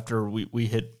for you after we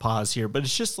hit pause here. But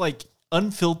it's just like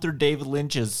unfiltered David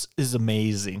Lynch is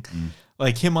amazing.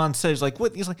 Like him on set, he's like,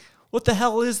 what the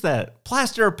hell is that?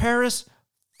 Plaster of Paris?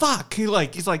 Fuck. He's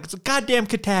like, it's a goddamn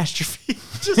catastrophe.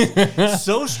 Just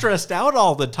so stressed out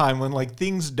all the time when like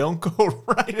things don't go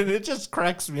right. And it just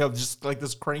cracks me up. Just like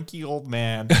this cranky old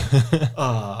man.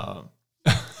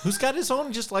 Who's got his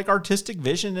own just like artistic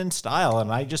vision and style.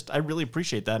 And I really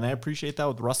appreciate that. And I appreciate that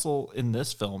with Russell in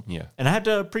this film. Yeah. And I had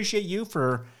to appreciate you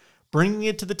for bringing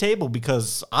it to the table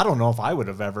because I don't know if I would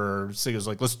have ever said,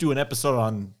 like, let's do an episode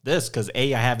on this because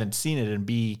A, I haven't seen it, and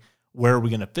B, where are we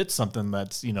going to fit something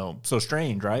that's, so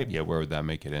strange, right? Yeah, where would that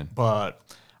make it in? But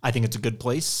I think it's a good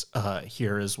place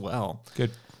here as well.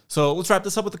 Good. So let's wrap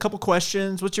this up with a couple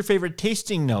questions. What's your favorite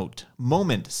tasting note,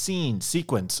 moment, scene,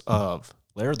 sequence of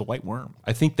Lair of the White Worm?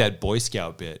 I think that Boy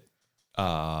Scout bit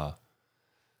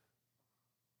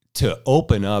to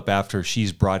open up after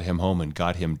she's brought him home and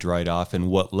got him dried off in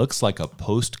what looks like a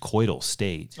post-coital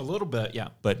state. A little bit, yeah.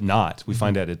 But not. We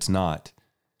find out it's not.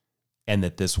 And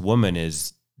that this woman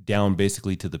is down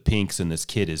basically to the pinks and this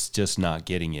kid is just not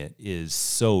getting it is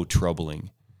so troubling.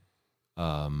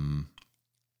 But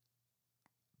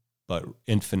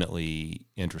infinitely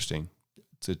interesting.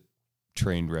 It's a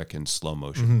train wreck in slow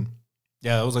motion. Mm-hmm.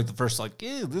 Yeah, it was like the first, like,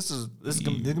 this is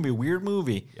gonna be a weird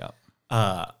movie. Yeah.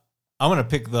 I'm gonna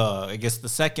pick the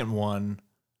second one,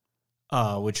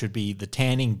 which would be the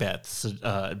tanning bed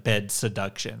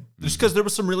seduction. Just because there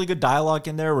was some really good dialogue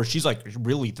in there where she's like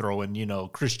really throwing,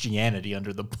 Christianity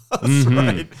under the bus,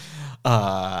 right?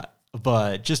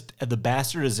 But just the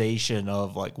bastardization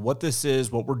of like what this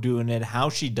is, what we're doing it, how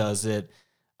she does it.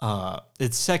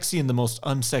 It's sexy in the most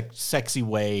unsexy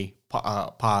way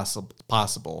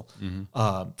possible.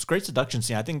 Mm-hmm. It's a great seduction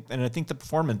scene. I think the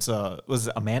performance was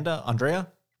it Amanda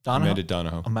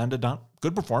Donohoe.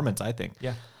 Good performance, I think.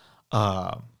 Yeah.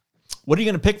 What are you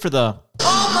going to pick for the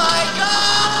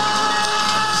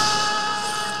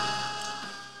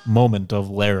moment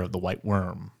of Lair of the White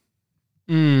Worm?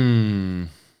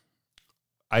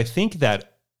 I think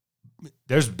that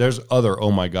there's other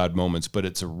oh my God moments, but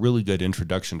it's a really good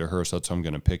introduction to her, so that's why I'm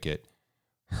going to pick it.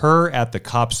 Her at the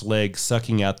cop's leg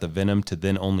sucking out the venom to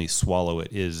then only swallow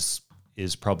it is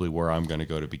is probably where I'm going to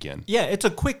go to begin. Yeah, it's a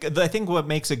quick. I think what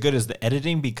makes it good is the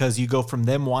editing, because you go from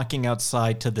them walking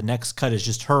outside to the next cut is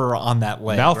just her on that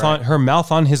leg, Her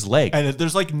mouth on his leg, and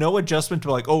there's like no adjustment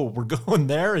to like, oh, we're going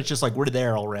there. It's just like we're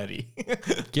there already.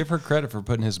 Give her credit for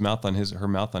putting her mouth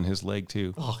on his leg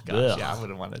too. Oh gosh, yeah, I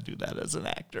wouldn't want to do that as an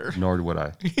actor. Nor would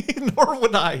I. Nor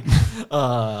would I.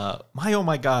 Oh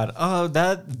my God.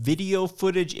 That video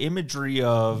footage imagery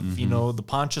of the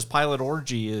Pontius Pilate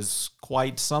orgy is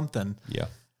quite something. Yeah.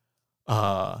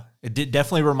 It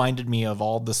definitely reminded me of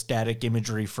all the static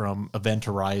imagery from Event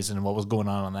Horizon and what was going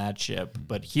on that ship.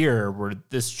 But here, where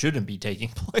this shouldn't be taking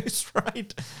place,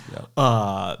 right?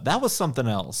 Yeah. That was something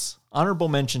else. Honorable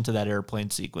mention to that airplane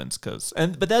sequence,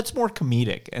 but that's more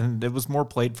comedic, and it was more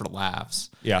played for laughs.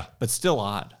 Yeah, but still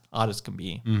odd as can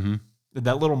be. Mm-hmm.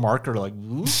 That little marker, like,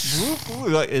 whoop, whoop, whoop,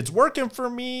 like, it's working for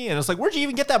me, and it's like, where'd you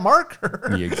even get that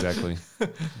marker? Yeah, exactly.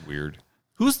 Weird.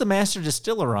 Who's the master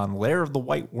distiller on Lair of the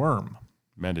White Worm?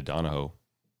 Amanda Donahoe.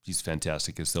 She's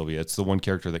fantastic as Sylvia. It's the one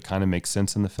character that kind of makes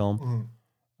sense in the film.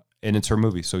 And it's her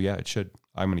movie, so yeah, it should.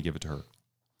 I'm going to give it to her.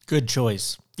 Good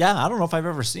choice. Yeah, I don't know if I've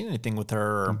ever seen anything with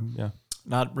her. Yeah.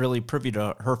 Not really privy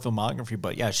to her filmography,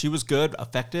 but yeah, she was good,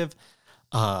 effective.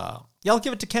 I'll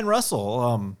give it to Ken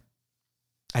Russell.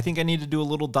 I think I need to do a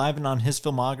little diving on his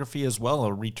filmography as well,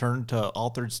 a return to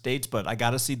Altered States, but I got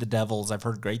to see The Devils. I've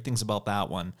heard great things about that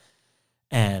one.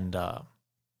 And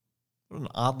an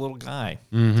odd little guy,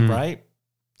 right?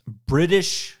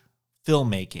 British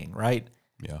filmmaking, right?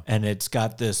 Yeah. And it's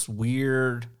got this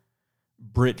weird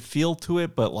Brit feel to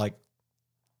it, but like,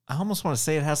 I almost want to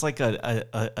say it has like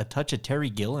a touch of Terry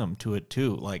Gilliam to it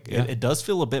too. Like it does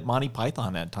feel a bit Monty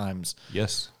Python at times.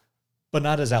 Yes. But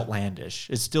not as outlandish.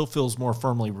 It still feels more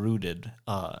firmly rooted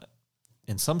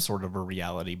in some sort of a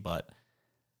reality, but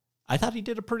I thought he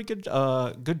did a pretty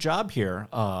good job here.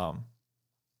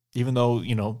 Even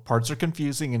though, parts are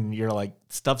confusing and you're like,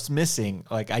 stuff's missing.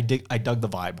 Like I dug the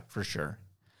vibe for sure.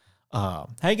 How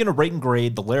are you going to rate and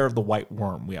grade The Lair of the White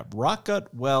Worm? We have Rock Gut,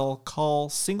 Well, Call,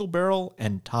 Single Barrel,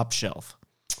 and Top Shelf.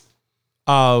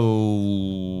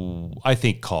 Oh, I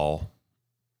think Call.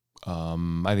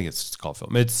 I think it's Call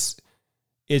film.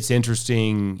 It's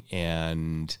interesting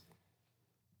and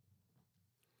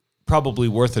probably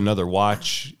worth another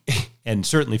watch, and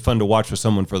certainly fun to watch with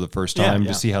someone for the first time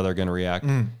to see how they're going to react.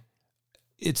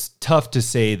 It's tough to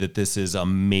say that this is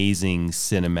amazing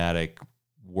cinematic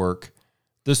work.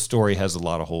 This story has a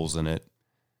lot of holes in it.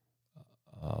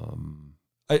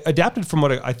 Adapted from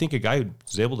what I think a guy who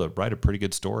was able to write a pretty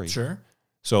good story. Sure.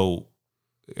 So,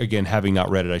 again, having not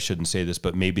read it, I shouldn't say this,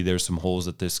 but maybe there's some holes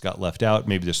that this got left out.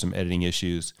 Maybe there's some editing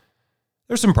issues.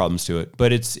 There's some problems to it,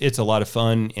 but it's a lot of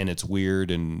fun, and it's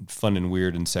weird and fun and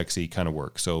weird and sexy kind of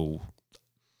work. So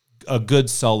a good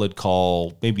solid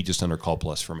Call, maybe just under Call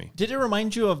Plus for me. Did it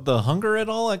remind you of The Hunger at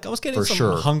all? Like I was getting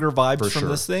some Hunger vibes from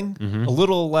this thing. A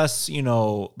little less,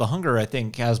 The Hunger I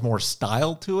think has more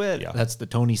style to it. Yeah. That's the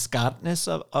Tony Scottness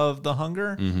of The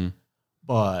Hunger.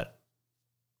 But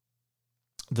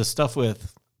the stuff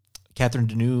with Catherine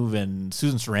Deneuve and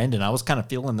Susan Sarandon, I was kind of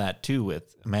feeling that too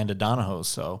with Amanda Donahoe.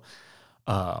 So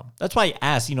that's why I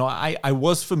asked. I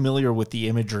was familiar with the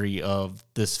imagery of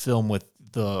this film with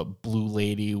the blue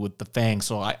lady with the fangs,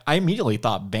 so I immediately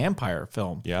thought vampire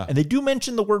film. Yeah. And they do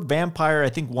mention the word vampire, I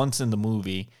think, once in the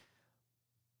movie.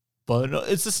 But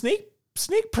it's a snake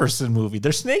person movie.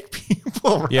 They're snake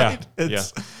people, right? Yeah.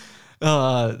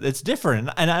 It's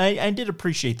different. And I did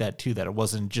appreciate that too, that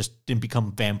it didn't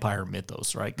become vampire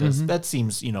mythos, right? Because that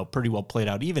seems, pretty well played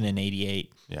out even in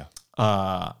 88. Yeah.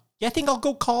 I think I'll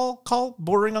go call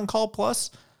bordering on Call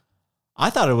Plus. I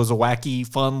thought it was a wacky,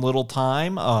 fun little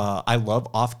time. I love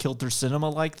off-kilter cinema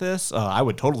like this. I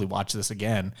would totally watch this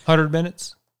again. 100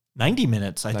 minutes? 90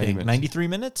 minutes, I think. 93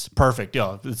 minutes? Perfect.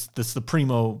 Yeah, it's the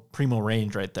primo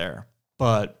range right there.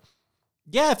 But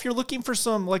yeah, if you're looking for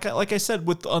some, like I said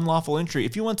with Unlawful Entry,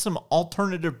 if you want some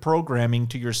alternative programming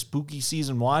to your spooky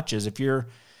season watches, if you're,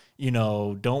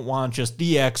 don't want just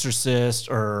The Exorcist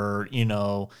or,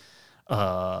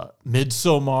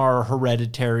 Midsommar,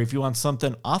 Hereditary, if you want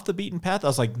something off the beaten path, I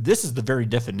was like, this is the very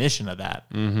definition of that.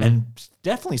 And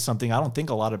definitely something I don't think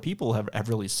a lot of people have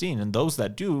really seen. And those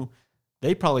that do,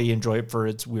 they probably enjoy it for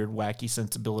its weird, wacky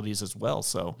sensibilities as well.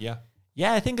 So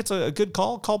yeah, I think it's a good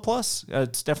Call Plus.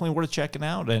 It's definitely worth checking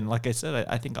out. And like I said,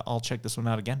 I think I'll check this one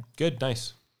out again. Good.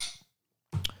 Nice.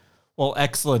 Well,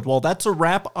 excellent. Well, that's a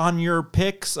wrap on your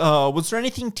picks. Was there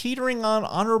anything teetering on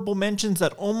honorable mentions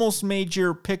that almost made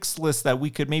your picks list that we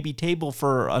could maybe table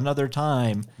for another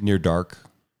time? Near Dark,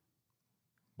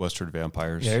 Western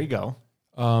Vampires. There you go.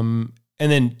 And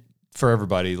then for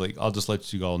everybody, I'll just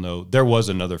let you all know, there was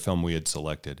another film we had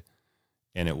selected.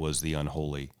 and it was The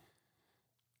Unholy.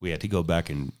 We had to go back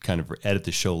and kind of edit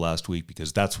the show last week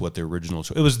because that's what the original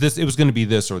show. It was going to be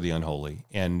this or The Unholy,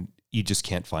 and you just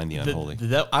can't find The Unholy.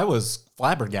 I was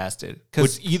flabbergasted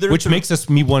which makes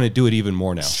me want to do it even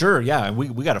more now. Sure, yeah,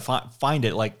 we got to find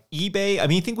it. Like eBay, I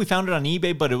think we found it on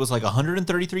eBay, but it was like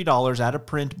 $133 out of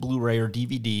print, Blu-ray or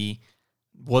DVD.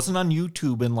 Wasn't on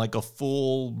YouTube in like a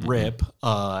full rip.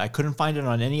 I couldn't find it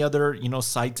on any other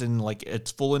sites in like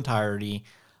its full entirety.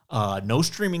 No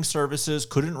streaming services,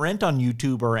 couldn't rent on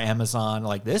YouTube or Amazon.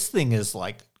 Like this thing is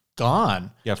like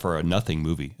gone. Yeah, for a nothing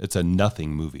movie. It's a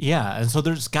nothing movie. Yeah, and so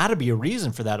there's got to be a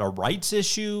reason for that. A rights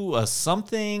issue,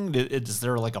 something. Is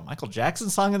there like a Michael Jackson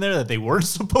song in there that they weren't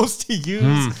supposed to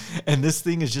use? And this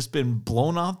thing has just been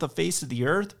blown off the face of the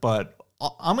earth. But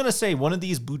I'm going to say one of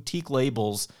these boutique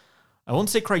labels, I won't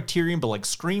say Criterion, but like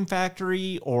Scream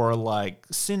Factory or like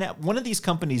one of these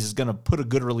companies is going to put a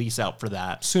good release out for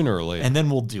that sooner or later, and then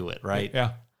we'll do it, right?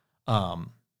 Yeah.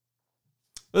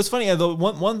 It was funny. Though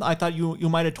one I thought you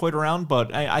might have toyed around,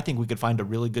 but I think we could find a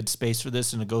really good space for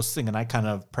this in a ghost thing, and I kind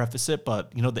of preface it.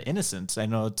 But The Innocents, I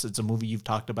know it's a movie you've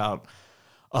talked about.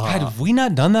 God, have we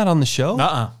not done that on the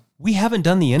show? We haven't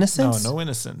done The Innocents. No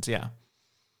Innocents. Yeah.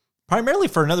 Primarily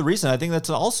for another reason. I think that's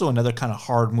also another kind of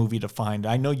hard movie to find.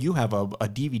 I know you have a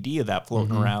DVD of that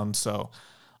floating around, so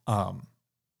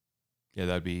yeah,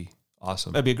 that'd be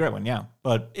awesome. That'd be a great one, yeah.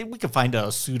 But we could find a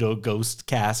pseudo ghost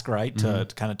cask, right, to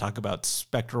kind of talk about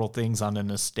spectral things on an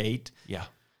estate. Yeah.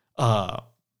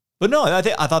 But no, I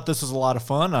thought this was a lot of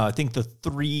fun. I think the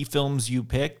 3 films you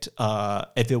picked,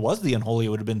 if it was The Unholy, it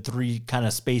would have been 3 kind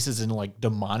of spaces in like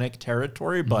demonic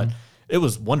territory, but it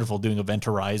was wonderful doing Event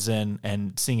Horizon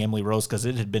and seeing Emily Rose because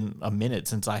it had been a minute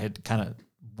since I had kind of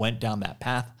went down that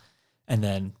path. And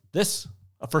then this,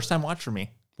 a first time watch for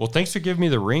me. Well, thanks for giving me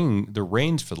the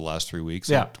reins for the last 3 weeks.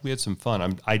 Yeah. We had some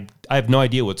fun. I have no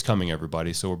idea what's coming,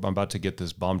 everybody. So I'm about to get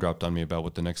this bomb dropped on me about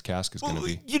what the next cask is going to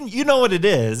be. You know what it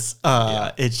is.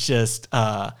 It's just,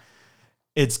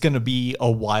 it's going to be a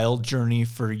wild journey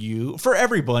for you, for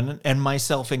everyone, and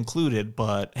myself included.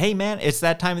 But hey, man, it's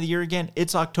that time of the year again.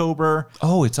 It's October.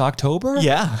 Oh, it's October?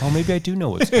 Yeah. Oh, maybe I do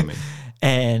know what's coming.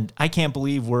 And I can't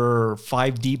believe we're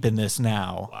 5 deep in this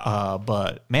now. Wow.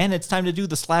 But man, it's time to do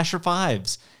the slasher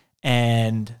 5s.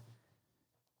 And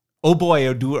oh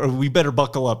boy, we better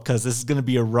buckle up because this is going to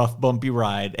be a rough, bumpy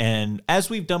ride. And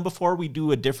as we've done before, we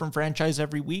do a different franchise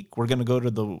every week. We're going to go to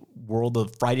the world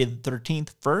of Friday the 13th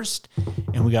first.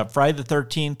 And we got Friday the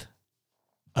 13th,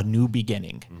 A New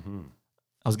Beginning.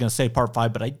 I was going to say part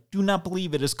 5, but I do not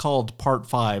believe it is called part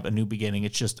 5, A New Beginning.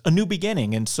 It's just A New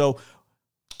Beginning. And so...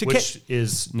 Which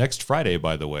is next Friday,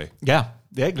 by the way. Yeah,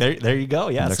 there you go.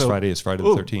 Yeah, next Friday is Friday the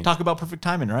 13th. Talk about perfect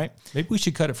timing, right? Maybe we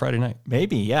should cut it Friday night.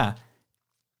 Maybe, yeah.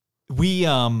 We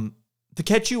to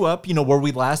catch you up, where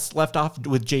we last left off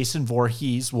with Jason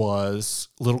Voorhees was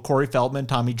little Corey Feldman,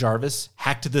 Tommy Jarvis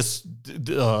hacked this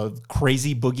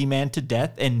crazy boogeyman to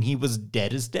death, and he was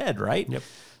dead as dead, right? Yep.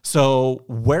 So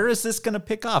where is this going to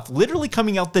pick off? Literally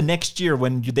coming out the next year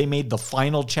when they made the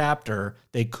final chapter,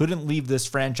 they couldn't leave this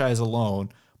franchise alone.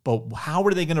 But how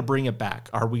are they going to bring it back?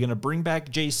 Are we going to bring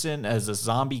back Jason as a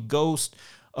zombie ghost?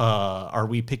 Are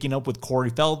we picking up with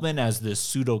Corey Feldman as this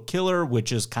pseudo killer,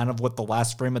 which is kind of what the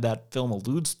last frame of that film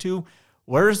alludes to?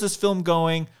 Where is this film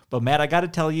going? But Matt, I got to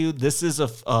tell you, this is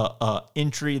a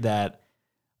entry that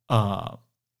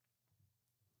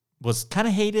was kind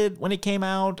of hated when it came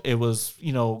out. It was,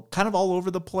 kind of all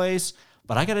over the place.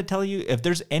 But I got to tell you, if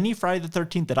there's any Friday the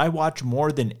 13th that I watch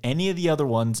more than any of the other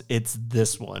ones, it's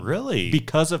this one. Really?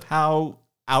 Because of how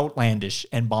outlandish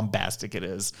and bombastic it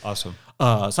is. Awesome.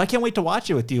 So I can't wait to watch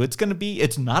it with you.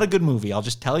 It's not a good movie. I'll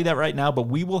just tell you that right now, but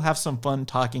we will have some fun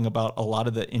talking about a lot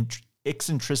of the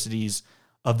eccentricities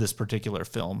of this particular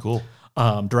film. Cool.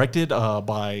 Directed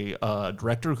by a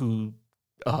director who...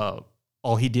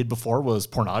 all he did before was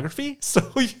pornography. So,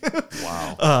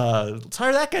 wow. Let's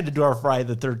hire that guy to do our Friday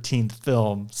the 13th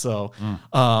film. So,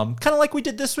 kind of like we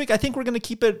did this week, I think we're going to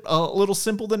keep it a little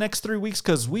simple the next 3 weeks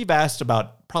because we've asked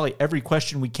about probably every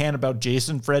question we can about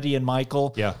Jason, Freddy, and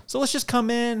Michael. Yeah. So let's just come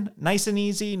in nice and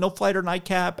easy, no flight or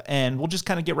nightcap, and we'll just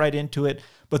kind of get right into it.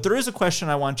 But there is a question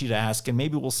I want you to ask, and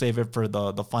maybe we'll save it for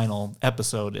the final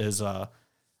episode is,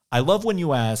 I love when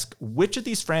you ask which of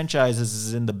these franchises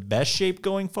is in the best shape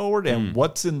going forward and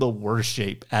what's in the worst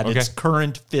shape at its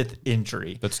current 5th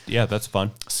entry. That's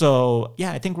fun. So,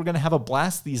 I think we're going to have a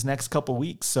blast these next couple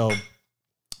weeks. So,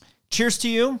 cheers to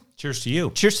you. Cheers to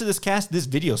you. Cheers to this cast. This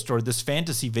video store, this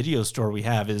fantasy video store we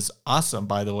have is awesome,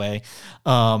 by the way.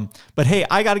 But hey,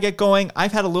 I got to get going.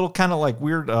 I've had a little kind of like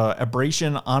weird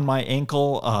abrasion on my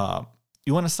ankle.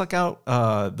 You want to suck out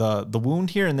the wound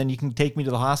here, and then you can take me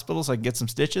to the hospital so I can get some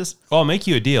stitches? Oh, I'll make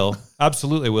you a deal.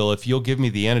 Absolutely will, if you'll give me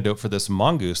the antidote for this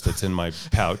mongoose that's in my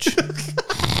pouch.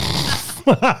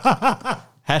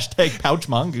 Hashtag pouch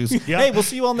mongoose. Yeah. Hey, we'll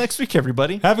see you all next week,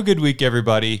 everybody. Have a good week,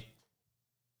 everybody.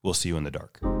 We'll see you in the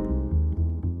dark.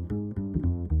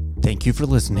 Thank you for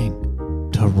listening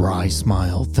to Rye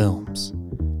Smile Films.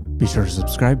 Be sure to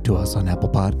subscribe to us on Apple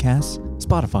Podcasts,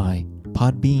 Spotify,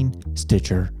 Podbean,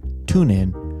 Stitcher,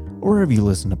 TuneIn, or wherever you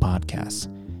listen to podcasts.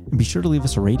 And be sure to leave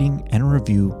us a rating and a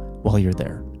review while you're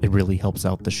there. It really helps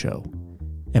out the show.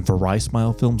 And for Rye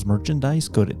Smile Films merchandise,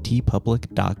 go to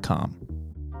tpublic.com.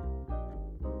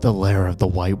 The Lair of the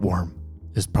White Worm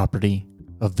is property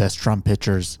of Vestron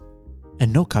Pictures,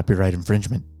 and no copyright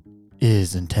infringement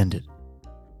is intended.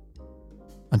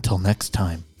 Until next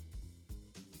time,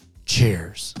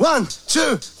 cheers. 1,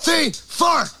 2, 3,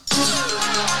 4.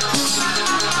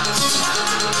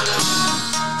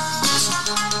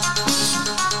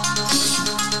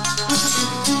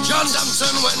 John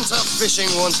Dumpton went a-fishing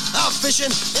once,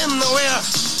 a-fishing in the weir.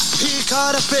 He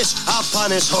caught a fish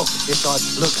upon his hook, he thought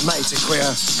looked mighty queer.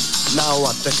 Now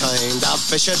what the kind of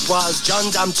fish it was, John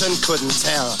Dumpton couldn't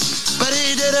tell. But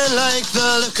he didn't like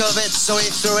the look of it, so he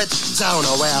threw it down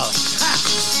a well.